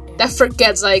guy that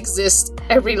forgets I exist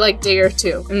every, like, day or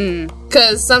two.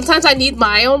 Because sometimes I need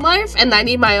my own life and I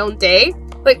need my own day.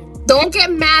 Like, don't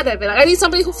get mad at it. Like, I need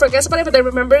somebody who forgets about it but then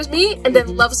remembers me and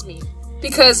then loves me.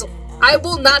 Because I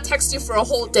will not text you for a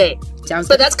whole day. Sounds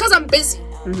but good. that's because I'm busy.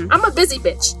 I'm a busy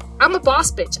bitch. I'm a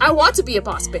boss bitch. I want to be a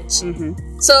boss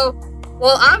bitch. So,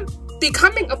 while I'm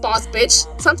becoming a boss bitch,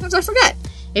 sometimes I forget.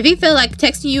 If he feel like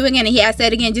texting you again and he asks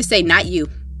that again, just say, not you.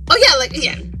 Oh, yeah, like,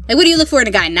 yeah. Like, what do you look for in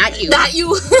a guy? Not you. Not you,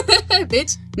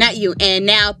 bitch. Not you. And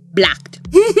now, blocked.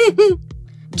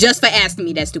 Just for asking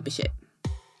me that stupid shit.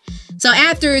 So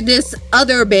after this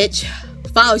other bitch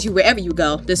follows you wherever you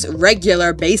go, this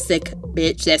regular, basic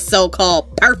bitch that's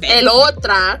so-called perfect. El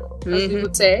otra, as we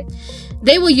would say.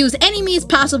 They will use any means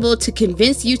possible to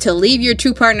convince you to leave your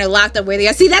true partner locked up where they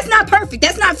are. See, that's not perfect.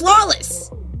 That's not flawless.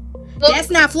 Well,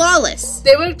 that's not flawless.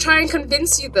 They would try and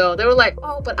convince you, though. They were like,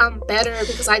 oh, but I'm better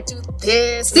because I do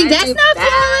this. See, that's not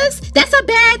flawless. That's a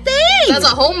bad thing. That's a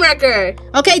home wrecker.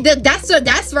 Okay,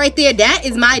 that's right there. That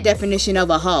is my definition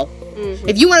of a hoe.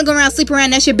 If you want to go around, sleep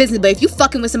around, that's your business. But if you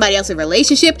fucking with somebody else in a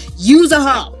relationship, use a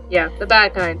hoe. Yeah, the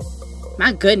bad kind.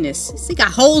 My goodness. This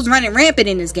got hoes running rampant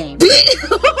in this game.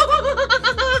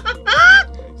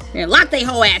 And lock they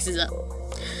whole asses up.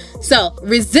 So,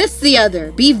 resist the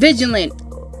other. Be vigilant.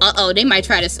 They might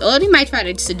try to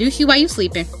seduce you while you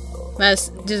sleeping.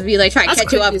 Must just be like, try to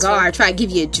catch you off guard, try to give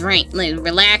you a drink, like,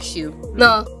 relax you.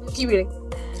 No, keep reading.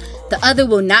 The other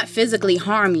will not physically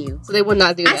harm you. So they would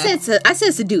not do that. I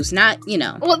said seduce, not,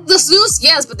 Well, the seduce,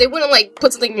 yes, but they wouldn't, like,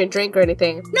 put something in your drink or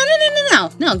anything.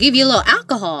 No, give you a little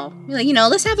alcohol. You're like,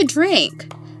 let's have a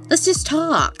drink. Let's just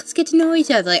talk. Let's get to know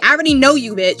each other. Like, I already know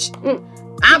you, bitch.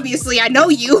 Obviously, I know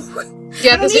you.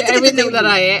 Yeah, because you're everything that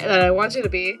I want you to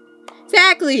be.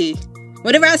 Exactly.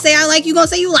 Whatever I say I like, you gonna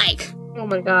say you like. Oh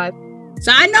my god.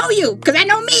 So I know you, because I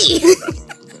know me.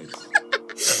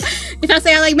 If I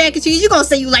say I like mac and cheese, you gonna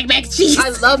say you like mac and cheese. I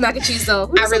love mac and cheese,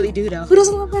 though. I really do, though. Who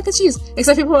doesn't love mac and cheese?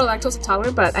 Except people who are lactose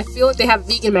intolerant, but I feel like they have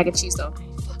vegan mac and cheese, though.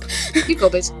 You go,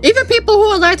 bitch. Even people who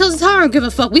are lactose intolerant give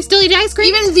a fuck. We still eat ice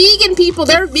cream. Even vegan people,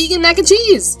 they're vegan mac and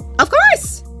cheese. Of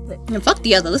course. And fuck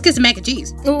the other. Let's get some mac and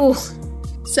cheese. Ooh.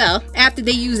 So, after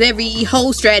they use every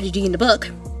whole strategy in the book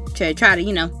to try to,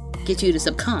 get you to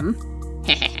succumb.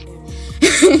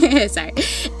 Sorry.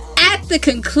 At the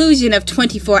conclusion of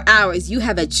 24 hours, you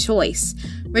have a choice.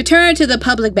 Return to the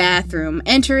public bathroom,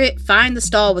 enter it, find the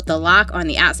stall with the lock on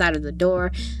the outside of the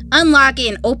door, unlock it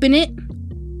and open it,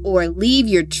 or leave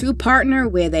your true partner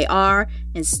where they are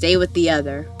and stay with the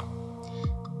other.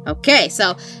 Okay,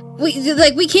 so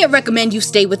we can't recommend you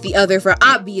stay with the other for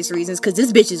obvious reasons, because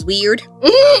this bitch is weird.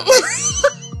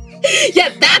 Yeah,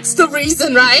 that's the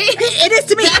reason, right? It is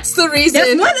to me. That's the reason.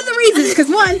 That's one of the reasons, because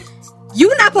one,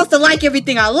 you're not supposed to like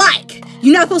everything I like.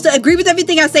 You're not supposed to agree with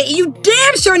everything I say, and you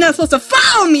damn sure not supposed to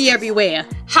follow me everywhere.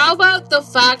 How about the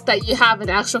fact that you have an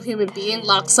actual human being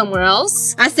locked somewhere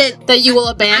else? I said that you will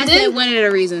I abandon? said one of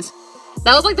the reasons.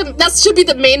 That was like that should be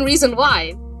the main reason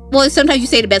why. Well, sometimes you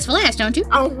say the best for last, don't you?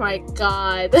 Oh my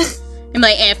god. I'm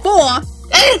like, and 4,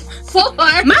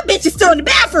 my bitch is still in the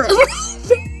bathroom.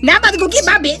 Now I'm about to go get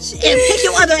my bitch and take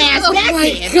your other ass back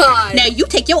there. God. Now you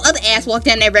take your other ass, walk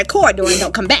down that red corridor, and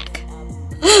don't come back.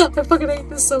 I fucking hate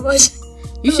this so much.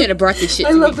 You should have brought this shit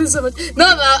I to love me. this so much. No,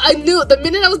 I knew the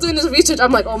minute I was doing this research,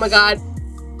 I'm like, oh my god,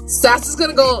 Sass is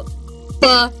gonna go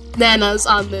bananas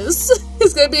on this.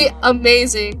 It's gonna be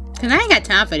amazing. Cause I ain't got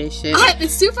time for this shit.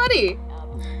 It's too funny.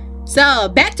 So,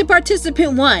 back to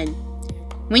participant 1.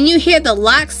 When you hear the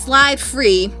lock slide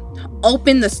free,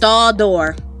 open the stall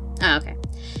door. Oh, okay.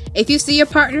 If you see your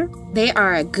partner, they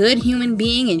are a good human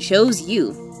being and chose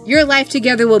you. Your life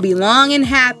together will be long and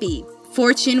happy.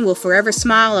 Fortune will forever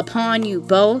smile upon you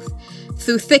both.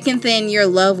 Through thick and thin, your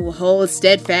love will hold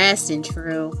steadfast and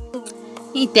true.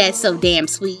 Ain't that so damn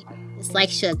sweet? It's like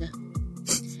sugar.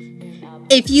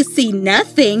 If you see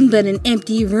nothing but an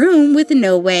empty room with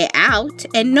no way out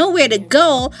and nowhere to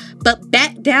go but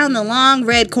back down the long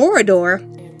red corridor,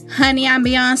 honey, I'm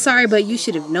beyond sorry, but you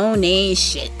should have known they ain't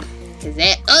shit. Cause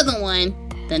that other one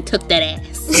done took that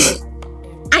ass.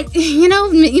 You know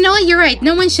what? You're right.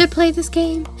 No one should play this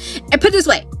game. And put it this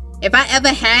way, if I ever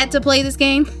had to play this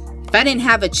game, if I didn't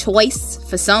have a choice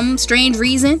for some strange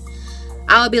reason,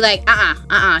 I would be like,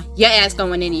 your ass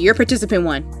going in here. You're participant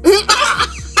 1.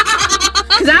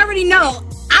 Because I already know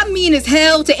I'm mean as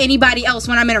hell to anybody else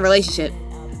when I'm in a relationship.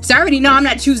 So I already know I'm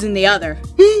not choosing the other.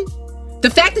 The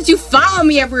fact that you follow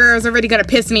me everywhere is already going to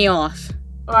piss me off.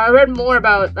 Oh, I read more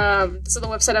about, this is the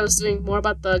website I was doing more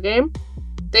about the game.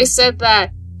 They said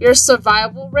that your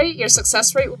survival rate, your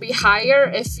success rate will be higher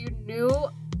if you knew,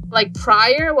 like,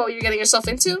 prior what you're getting yourself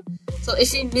into. So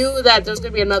if you knew that there's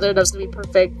going to be another that's going to be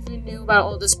perfect, if you knew about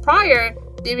all this prior,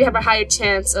 maybe you have a higher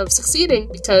chance of succeeding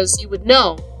because you would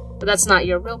know that that's not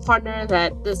your real partner,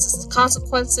 that this is the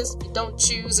consequences if you don't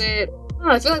choose it. I don't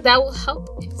know, I feel like that will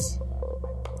help it.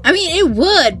 I mean, it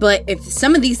would, but if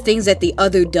some of these things that the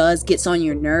other does gets on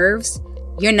your nerves,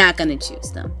 you're not going to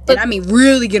choose them. But, and I mean,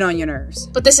 really get on your nerves.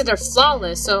 But they said they're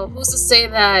flawless, so who's to say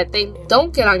that they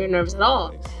don't get on your nerves at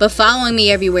all? But following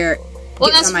me everywhere... Well,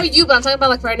 that's for you, but I'm talking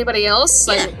about, like, for anybody else.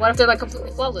 Like, Yeah. what if they're, like,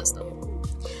 completely flawless, though?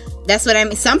 That's what I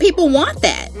mean. Some people want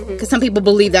that. Because some people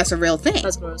believe that's a real thing.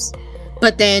 That's gross.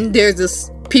 But then there's this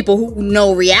people who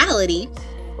know reality,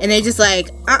 and they're just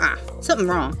like, something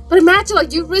wrong. But imagine,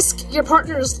 like, you risk your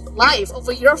partner's life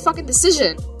over your fucking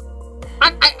decision.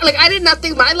 I did not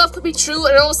think my love could be true,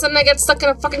 and all of a sudden I get stuck in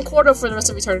a fucking corridor for the rest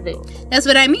of eternity. That's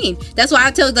what I mean. That's why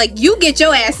I told, like, you get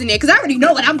your ass in there, because I already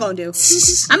know what I'm going to do.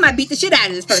 I might beat the shit out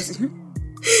of this person.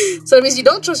 So it means you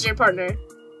don't trust your partner.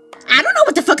 I don't know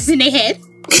what the fuck is in their head.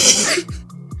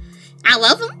 I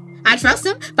love them. I trust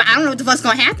them. But I don't know what the fuck's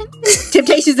going to happen.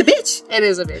 Temptation's a bitch. It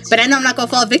is a bitch. But I know I'm not going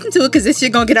to fall victim to it, because this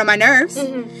shit going to get on my nerves.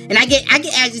 And I get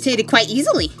agitated quite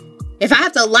easily. If I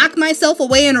have to lock myself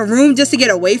away in a room just to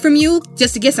get away from you,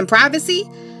 just to get some privacy,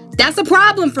 that's a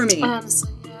problem for me.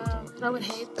 Honestly, yeah. I would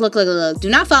hate that. Look. Do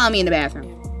not follow me in the bathroom.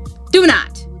 Do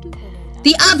not.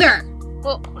 The other.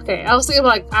 Well, okay, I was thinking about,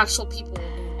 like, actual people.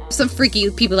 Some freaky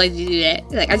people like to do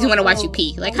that. Like, I just want to watch you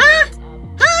pee. Like, huh?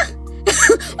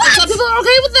 Some people are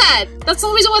okay with that. That's the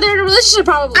whole reason why they're in a relationship,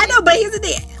 probably. I know, but here's the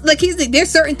thing. Look,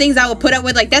 there's certain things I would put up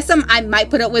with. Like, that's something I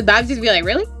might put up with, but I would just be like,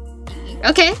 really?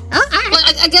 Okay. Oh, all right.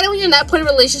 Like, I get it when you're in that point of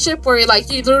relationship where,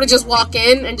 like, you literally just walk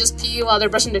in and just pee while they're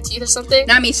brushing their teeth or something.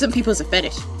 Now, I mean, some people's a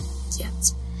fetish. Yeah.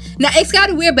 Now, it's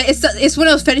kind of weird, but it's one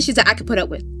of those fetishes that I could put up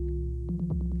with.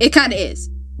 It kind of is.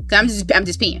 'Cause I'm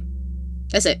just peeing.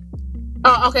 That's it.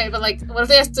 Oh, okay, but, like, what if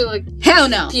they have to, like... Hell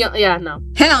no. Pee on, yeah, no.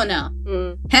 Hell no.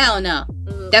 Mm. Hell no.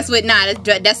 That's what,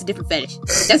 that's a different fetish.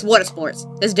 That's water sports.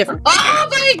 That's different. Oh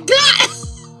my god!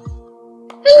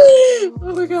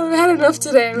 Oh my god, I've had enough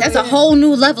today. That's a whole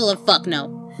new level of fuck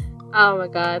no. Oh my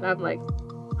god,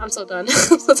 I'm so done.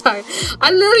 I'm so tired.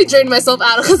 I literally drained myself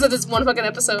out because of this one fucking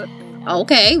episode.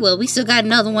 Okay, well, we still got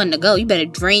another one to go. You better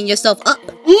drain yourself up.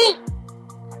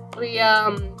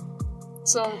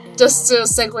 So just to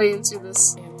segue into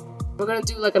this, we're gonna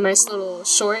do like a nice little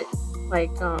short,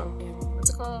 like, what's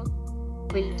it called?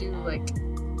 When you do like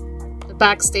the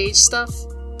backstage stuff.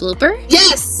 Blooper?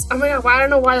 Yes! Oh my god, I don't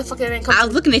know why the fuck it didn't come. I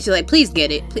was looking at you like, please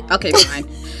get it. Please. Okay, fine.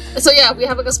 So yeah, we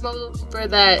have like a small little blooper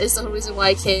that is the whole reason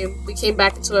why we came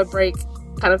back into a break,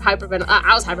 kind of hyperventilating.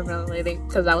 I was hyperventilating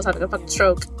because I was having a fucking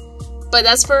stroke. But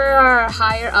that's for our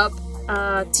higher up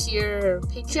tier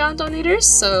Patreon donators,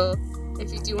 so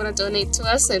if you do want to donate to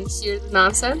us and hear the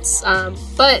nonsense.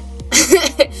 But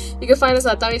You can find us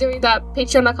at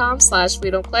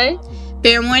www.patreon.com/wedon'tplay.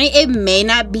 Fair warning, it may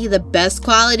not be the best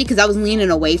quality because I was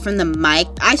leaning away from the mic.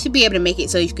 I should be able to make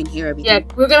it so you can hear everything. Yeah,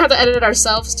 we're gonna have to edit it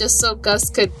ourselves just so Gus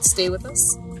could stay with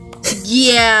us.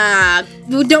 Yeah.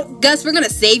 Gus, we're gonna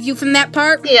save you from that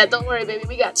part. Yeah, don't worry, baby,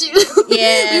 we got you.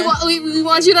 Yeah. we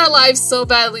want you in our lives so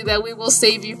badly that we will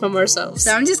save you from ourselves.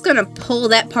 So I'm just gonna pull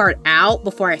that part out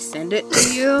before I send it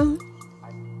to you.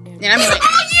 And I'm like,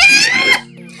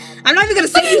 I'm not even gonna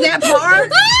send you that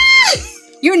part.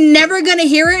 You're never gonna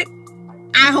hear it,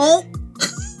 I hope.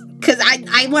 Because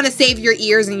I want to save your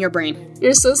ears and your brain.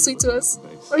 You're so sweet to us.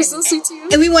 We're so sweet to you.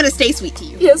 And we want to stay sweet to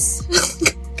you. Yes.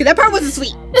 Because that part wasn't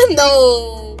sweet.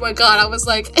 No. My God, I was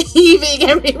like heaving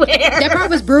everywhere. That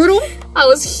part was brutal. I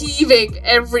was heaving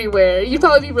everywhere. You'd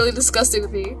probably be really disgusted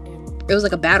with me. It was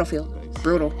like a battlefield.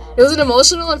 Brutal. It was an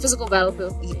emotional and physical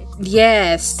battlefield for me.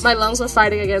 Yes. My lungs were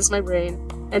fighting against my brain.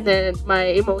 And then my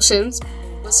emotions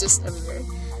was just everywhere.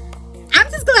 I'm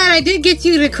just glad I did get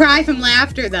you to cry from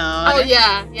laughter, though. Oh,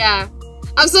 yeah.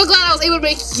 I'm so glad I was able to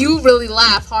make you really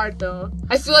laugh hard, though.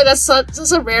 I feel like that's such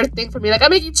a rare thing for me. Like, I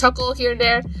make you chuckle here and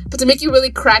there, but to make you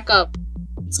really crack up.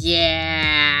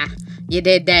 Yeah. You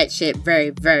did that shit very,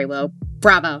 very well.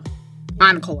 Bravo.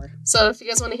 Encore. So if you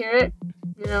guys want to hear it,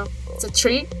 you know, it's a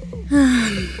treat.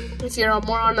 If you're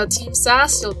more on the Team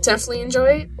Sass, you'll definitely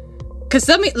enjoy it. Because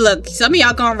some of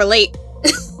y'all gonna relate.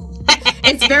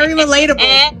 It's very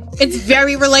relatable. It's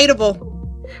very relatable.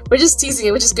 We're just teasing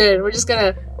it, which is good. We're just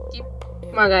gonna keep...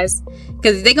 Come on, guys.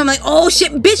 Because they gonna be like, oh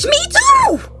shit, bitch, me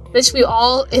too! Bitch, we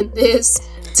all in this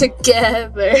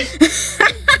together.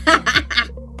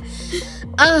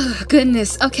 Oh,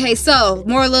 goodness. Okay, so,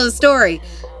 moral of the story.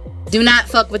 Do not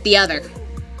fuck with the other.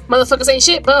 Motherfuckers ain't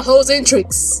shit but hoes and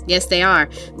tricks. Yes, they are.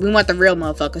 We want the real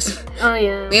motherfuckers. Oh,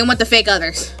 yeah. We don't want the fake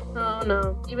others. Oh,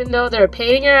 no. Even though they're a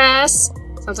pain in your ass,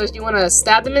 sometimes you want to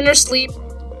stab them in their sleep.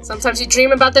 Sometimes you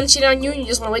dream about them cheating on you and you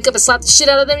just want to wake up and slap the shit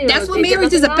out of them. That's what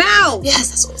marriage is about. Yes,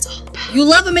 that's what it's all about. You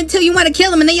love them until you want to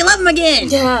kill them and then you love them again.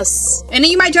 Yes. And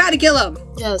then you might try to kill them.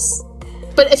 Yes.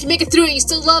 But if you make it through and you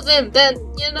still love them, then,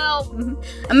 you know.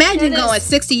 Mm-hmm. Imagine going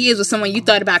 60 years with someone you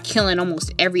thought about killing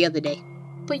almost every other day.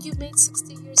 But you made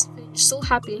 60 years of it. You're so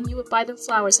happy and you would buy them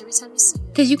flowers every time you see them.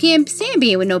 Because you can't stand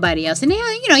being with nobody else. And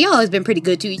y'all always been pretty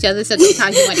good to each other. So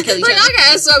sometimes you want to kill each other.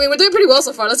 Okay, so I mean, we're doing pretty well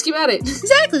so far. Let's keep at it.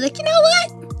 Exactly. Like, you know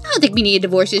what? I don't think we need a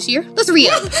divorce this year. Let's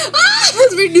re-up.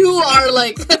 Let's renew our,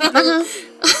 like...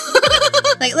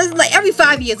 Like every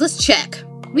 5 years, let's check.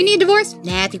 We need a divorce?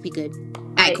 Nah, I think we good.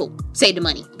 Alright, cool. Save the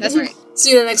money. That's right. See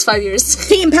you in the next 5 years.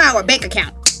 Team Power, bank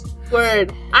account.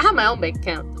 Word. I have my own bank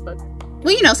account, but...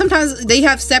 Well, sometimes they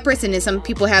have separates and then some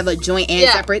people have a joint and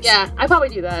separates. Yeah, I probably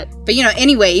do that. But,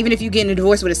 anyway, even if you get in a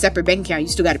divorce with a separate bank account, you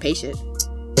still gotta pay shit.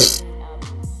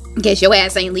 In case your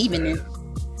ass ain't leaving then.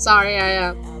 Sorry,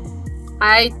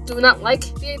 I do not like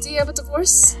the idea of a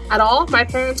divorce at all. My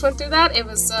parents went through that. It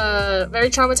was very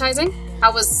traumatizing. I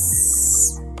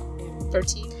was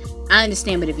 13. I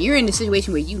understand, but if you're in a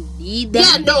situation where you need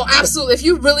that... Yeah, no, absolutely. If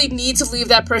you really need to leave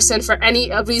that person for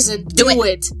any reason, do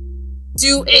it.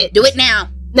 Do it. Do it now.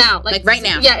 Now. Like right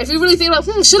now. Yeah, if you really think about,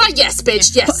 should I? Yes,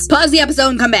 bitch, yes. Pause the episode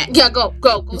and come back. Yeah, go.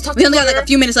 Talk we only got like a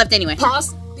few minutes left anyway.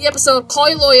 Pause the episode, call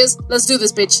your lawyers, let's do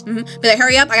this, bitch. Mm-hmm. Be like,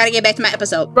 hurry up, I gotta get back to my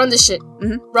episode. Run this shit.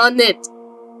 Mm-hmm. Run it.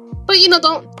 But,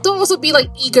 don't also be, like,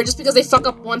 eager just because they fuck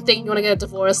up one thing, you want to get a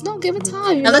divorce. No, give it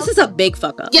time, Unless it's a big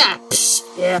fuck up. Yeah.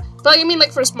 Yeah. But, I mean,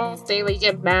 like, for a small thing, like, you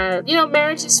get mad.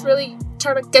 Marriage is really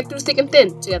trying to get through thick and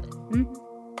thin together.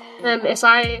 Mm-hmm. And if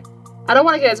I don't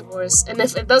want to get a divorce. And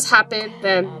if it does happen,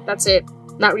 then that's it.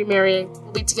 Not remarrying.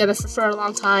 We'll be together for a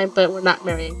long time, but we're not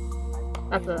marrying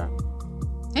after that.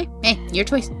 Hey, your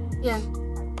choice. Yeah.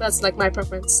 That's, like, my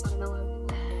preference. I don't know.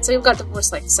 So you got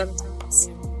divorced, like, 7 times.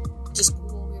 Just cool.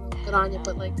 Good on you,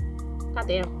 but like,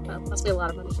 goddamn, that must be a lot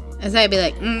of money. And so I'd be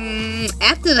like,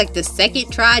 after like the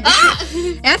second try,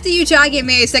 after you try to get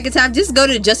married second time, just go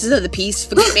to the Justice of the Peace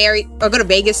for get married, or go to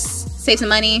Vegas, save some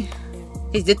money.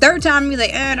 It's the third time, you're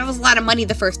like, that was a lot of money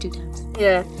the first 2 times.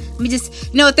 Yeah. Let me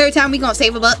just, the third time we gonna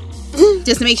save a buck,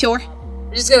 just to make sure.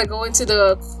 We're just gonna go into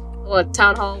the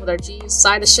town hall with our jeans,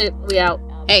 sign the shit, we out.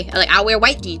 Hey, I'll wear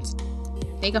white jeans.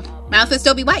 There you go. My outfit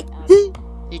still be white.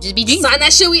 It just be jeans. Sign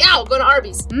that shit, we out. Go to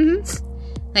Arby's. Mm-hmm.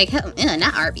 Like, hell,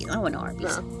 not Arby's. I don't want no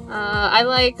Arby's. No. I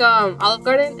like Olive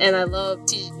Garden, and I love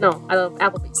I love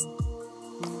Applebee's.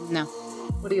 No.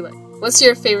 What do you like? What's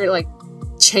your favorite, like,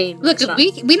 chain Look, restaurant?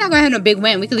 we're not gonna have no big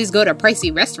win. We could at least go to a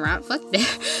pricey restaurant. Fuck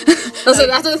that. Listen,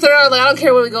 after the third hour, like, I don't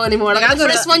care where we go anymore. Like, the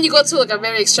first one you go to, like, a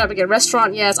very extravagant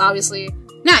restaurant, yes, obviously.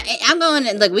 Nah, I'm going,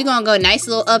 we're gonna go a nice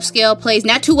little upscale place.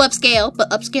 Not too upscale, but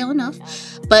upscale enough.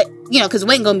 But You know, because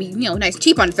it ain't gonna be, you know, nice and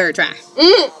cheap on the third try.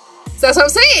 So that's what I'm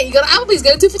saying. You go to Applebee's,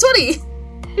 get a 2 for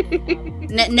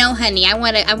 $20. No, honey, I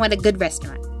want a good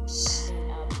restaurant.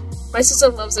 My sister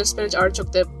loves their spinach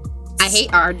artichoke dip. I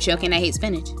hate artichoke and I hate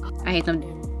spinach. I hate them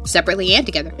separately and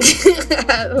together.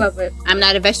 I love it. I'm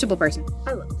not a vegetable person.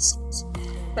 I love this.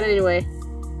 But anyway,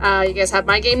 you guys have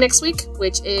my game next week,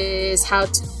 which is How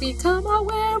to Become a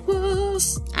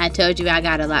Werewolf. I told you I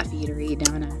got a lot for you to read,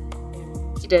 don't I?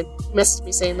 You did. You messaged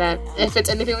me saying that. If it's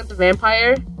anything with the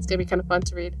vampire, it's gonna be kind of fun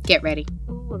to read. Get ready.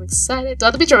 Ooh, I'm excited. Do I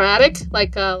have to be dramatic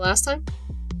like last time?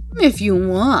 If you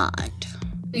want,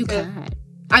 you Okay. can.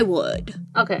 I would.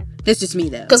 Okay. That's just me,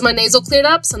 though. Because my nasal cleared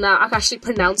up, so now I can actually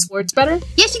pronounce words better.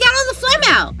 Yeah, she got all the phlegm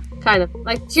out. Kind of.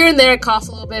 Like here and there, I cough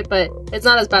a little bit, but it's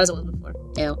not as bad as it was before.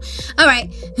 Ew. All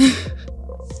right.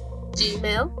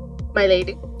 Gmail, my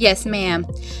lady. Yes, ma'am.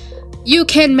 You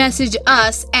can message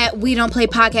us at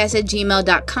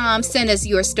wedon'tplaypodcast@gmail.com. Send us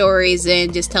your stories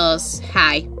and just tell us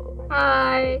hi.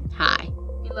 Hi. Hi.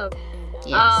 We love you.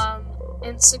 Yes.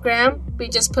 Instagram, we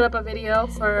just put up a video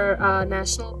for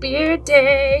National Beer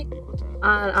Day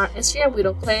on our Instagram. We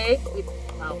don't play.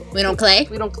 We don't play?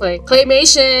 We don't play.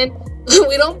 Claymation.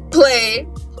 We don't play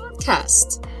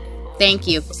podcast. Thank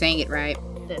you for saying it right.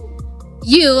 Yeah.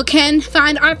 You can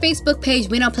find our Facebook page,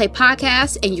 We Don't Play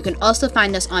Podcast, and you can also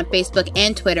find us on Facebook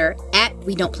and Twitter at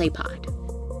We Don't Play Pod.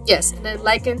 Yes, and then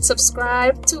like and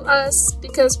subscribe to us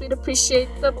because we'd appreciate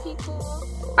the people.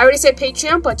 I already said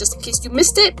Patreon, but just in case you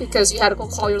missed it because you had to go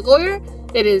call your lawyer,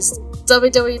 it is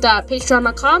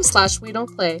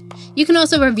www.patreon.com/we-don't-play. You can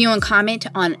also review and comment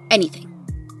on anything.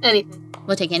 Anything.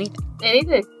 We'll take anything.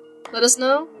 Anything. Let us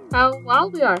know how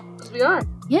wild we are, because we are.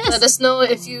 Yes. Let us know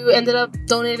if you ended up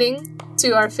donating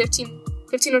to our $15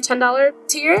 or $10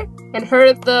 tier and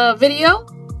heard the video.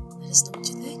 Let us know what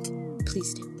you think.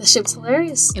 Please do. That shit was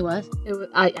hilarious. It was?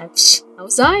 I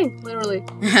was dying, literally.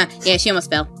 Yeah, she almost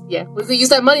fell. Yeah, we could use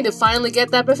that money to finally get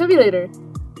that defibrillator.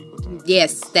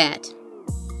 Yes, that.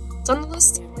 It's on the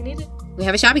list. We need it. We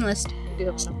have a shopping list. We do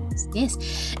have a shopping list. Yes.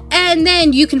 And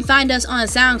then you can find us on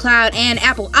SoundCloud and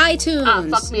Apple iTunes. Ah,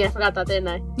 fuck me. I forgot that, didn't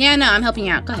I? Yeah, no, I'm helping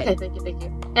you out. Go ahead. Okay, thank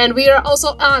you. And we are also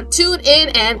on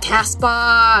TuneIn and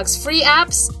CastBox. Free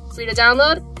apps, free to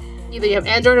download. Either you have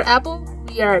Android or Apple.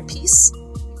 We are at peace.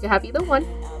 You can have either one.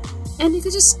 And you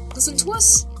can just listen to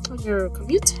us on your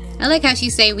commute. I like how she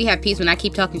say we have peace when I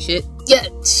keep talking shit. Yeah,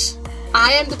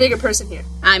 I am the bigger person here.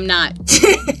 I'm not.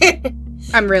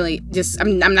 I'm really just,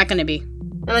 I'm not gonna be.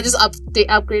 And I just they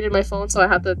upgraded my phone, so I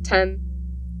have the 10,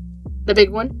 the big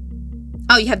one.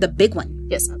 Oh, you have the big one.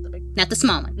 Yes, I have the big one. Not the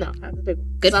small one. No, I have the big one.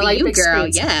 Good 'Cause for I like you, big girl.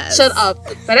 screens. Yes. Shut up.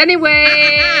 But anyway.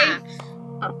 Oh,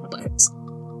 my butt hurts.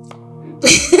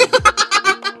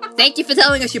 Thank you for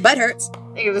telling us your butt hurts.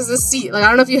 Hey, there's this seat. Like, I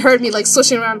don't know if you heard me, like,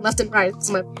 swishing around left and right. It's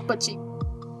my butt cheek.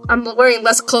 I'm wearing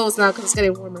less clothes now because it's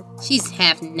getting warmer. She's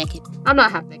half naked. I'm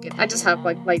not half naked. I just have,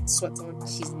 like, light sweats on.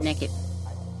 She's naked.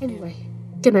 Anyway,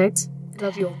 good night.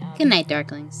 Love you all. Good night,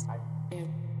 darklings.